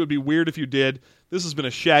Lord knows it would be weird if you did, this has been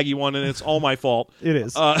a shaggy one, and it's all my fault. It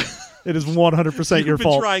is. It is 100% your You've been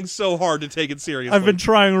fault. trying so hard to take it seriously. I've been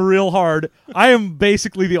trying real hard. I am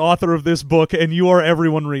basically the author of this book, and you are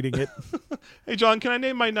everyone reading it. Hey, John, can I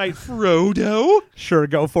name my knight Frodo? Sure,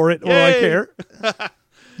 go for it. Will I Yay. care?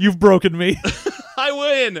 You've broken me.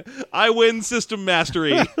 I win system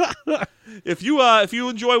mastery. If you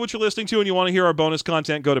enjoy what you're listening to and you want to hear our bonus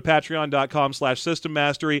content, go to patreon.com/system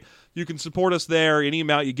mastery. You can support us there. Any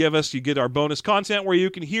amount you give us, you get our bonus content where you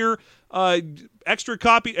can hear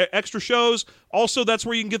extra shows. Also, that's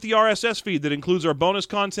where you can get the RSS feed that includes our bonus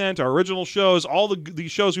content, our original shows, all the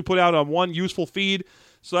shows we put out on one useful feed.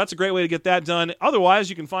 So that's a great way to get that done.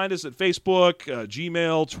 Otherwise, you can find us at Facebook,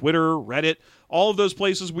 Gmail, Twitter, Reddit. All of those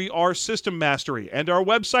places, we are System Mastery. And our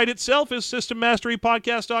website itself is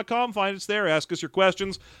systemmasterypodcast.com. Find us there. Ask us your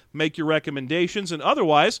questions. Make your recommendations. And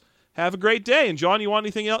otherwise, have a great day. And John, you want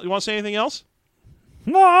anything else? You want to say anything else?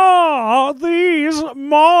 Ah, these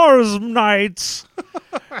Mars Knights.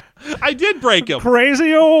 I did break him.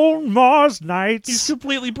 Crazy old Mars Nights. He's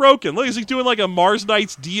completely broken. Look, he's doing like a Mars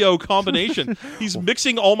Nights Dio combination. He's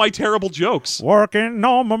mixing all my terrible jokes. Working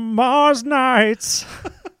on my Mars Nights.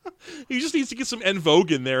 He just needs to get some En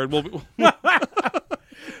Vogue in there, and we'll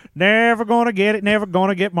Never gonna get it. Never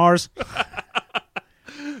gonna get Mars.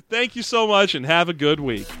 Thank you so much, and have a good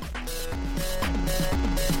week.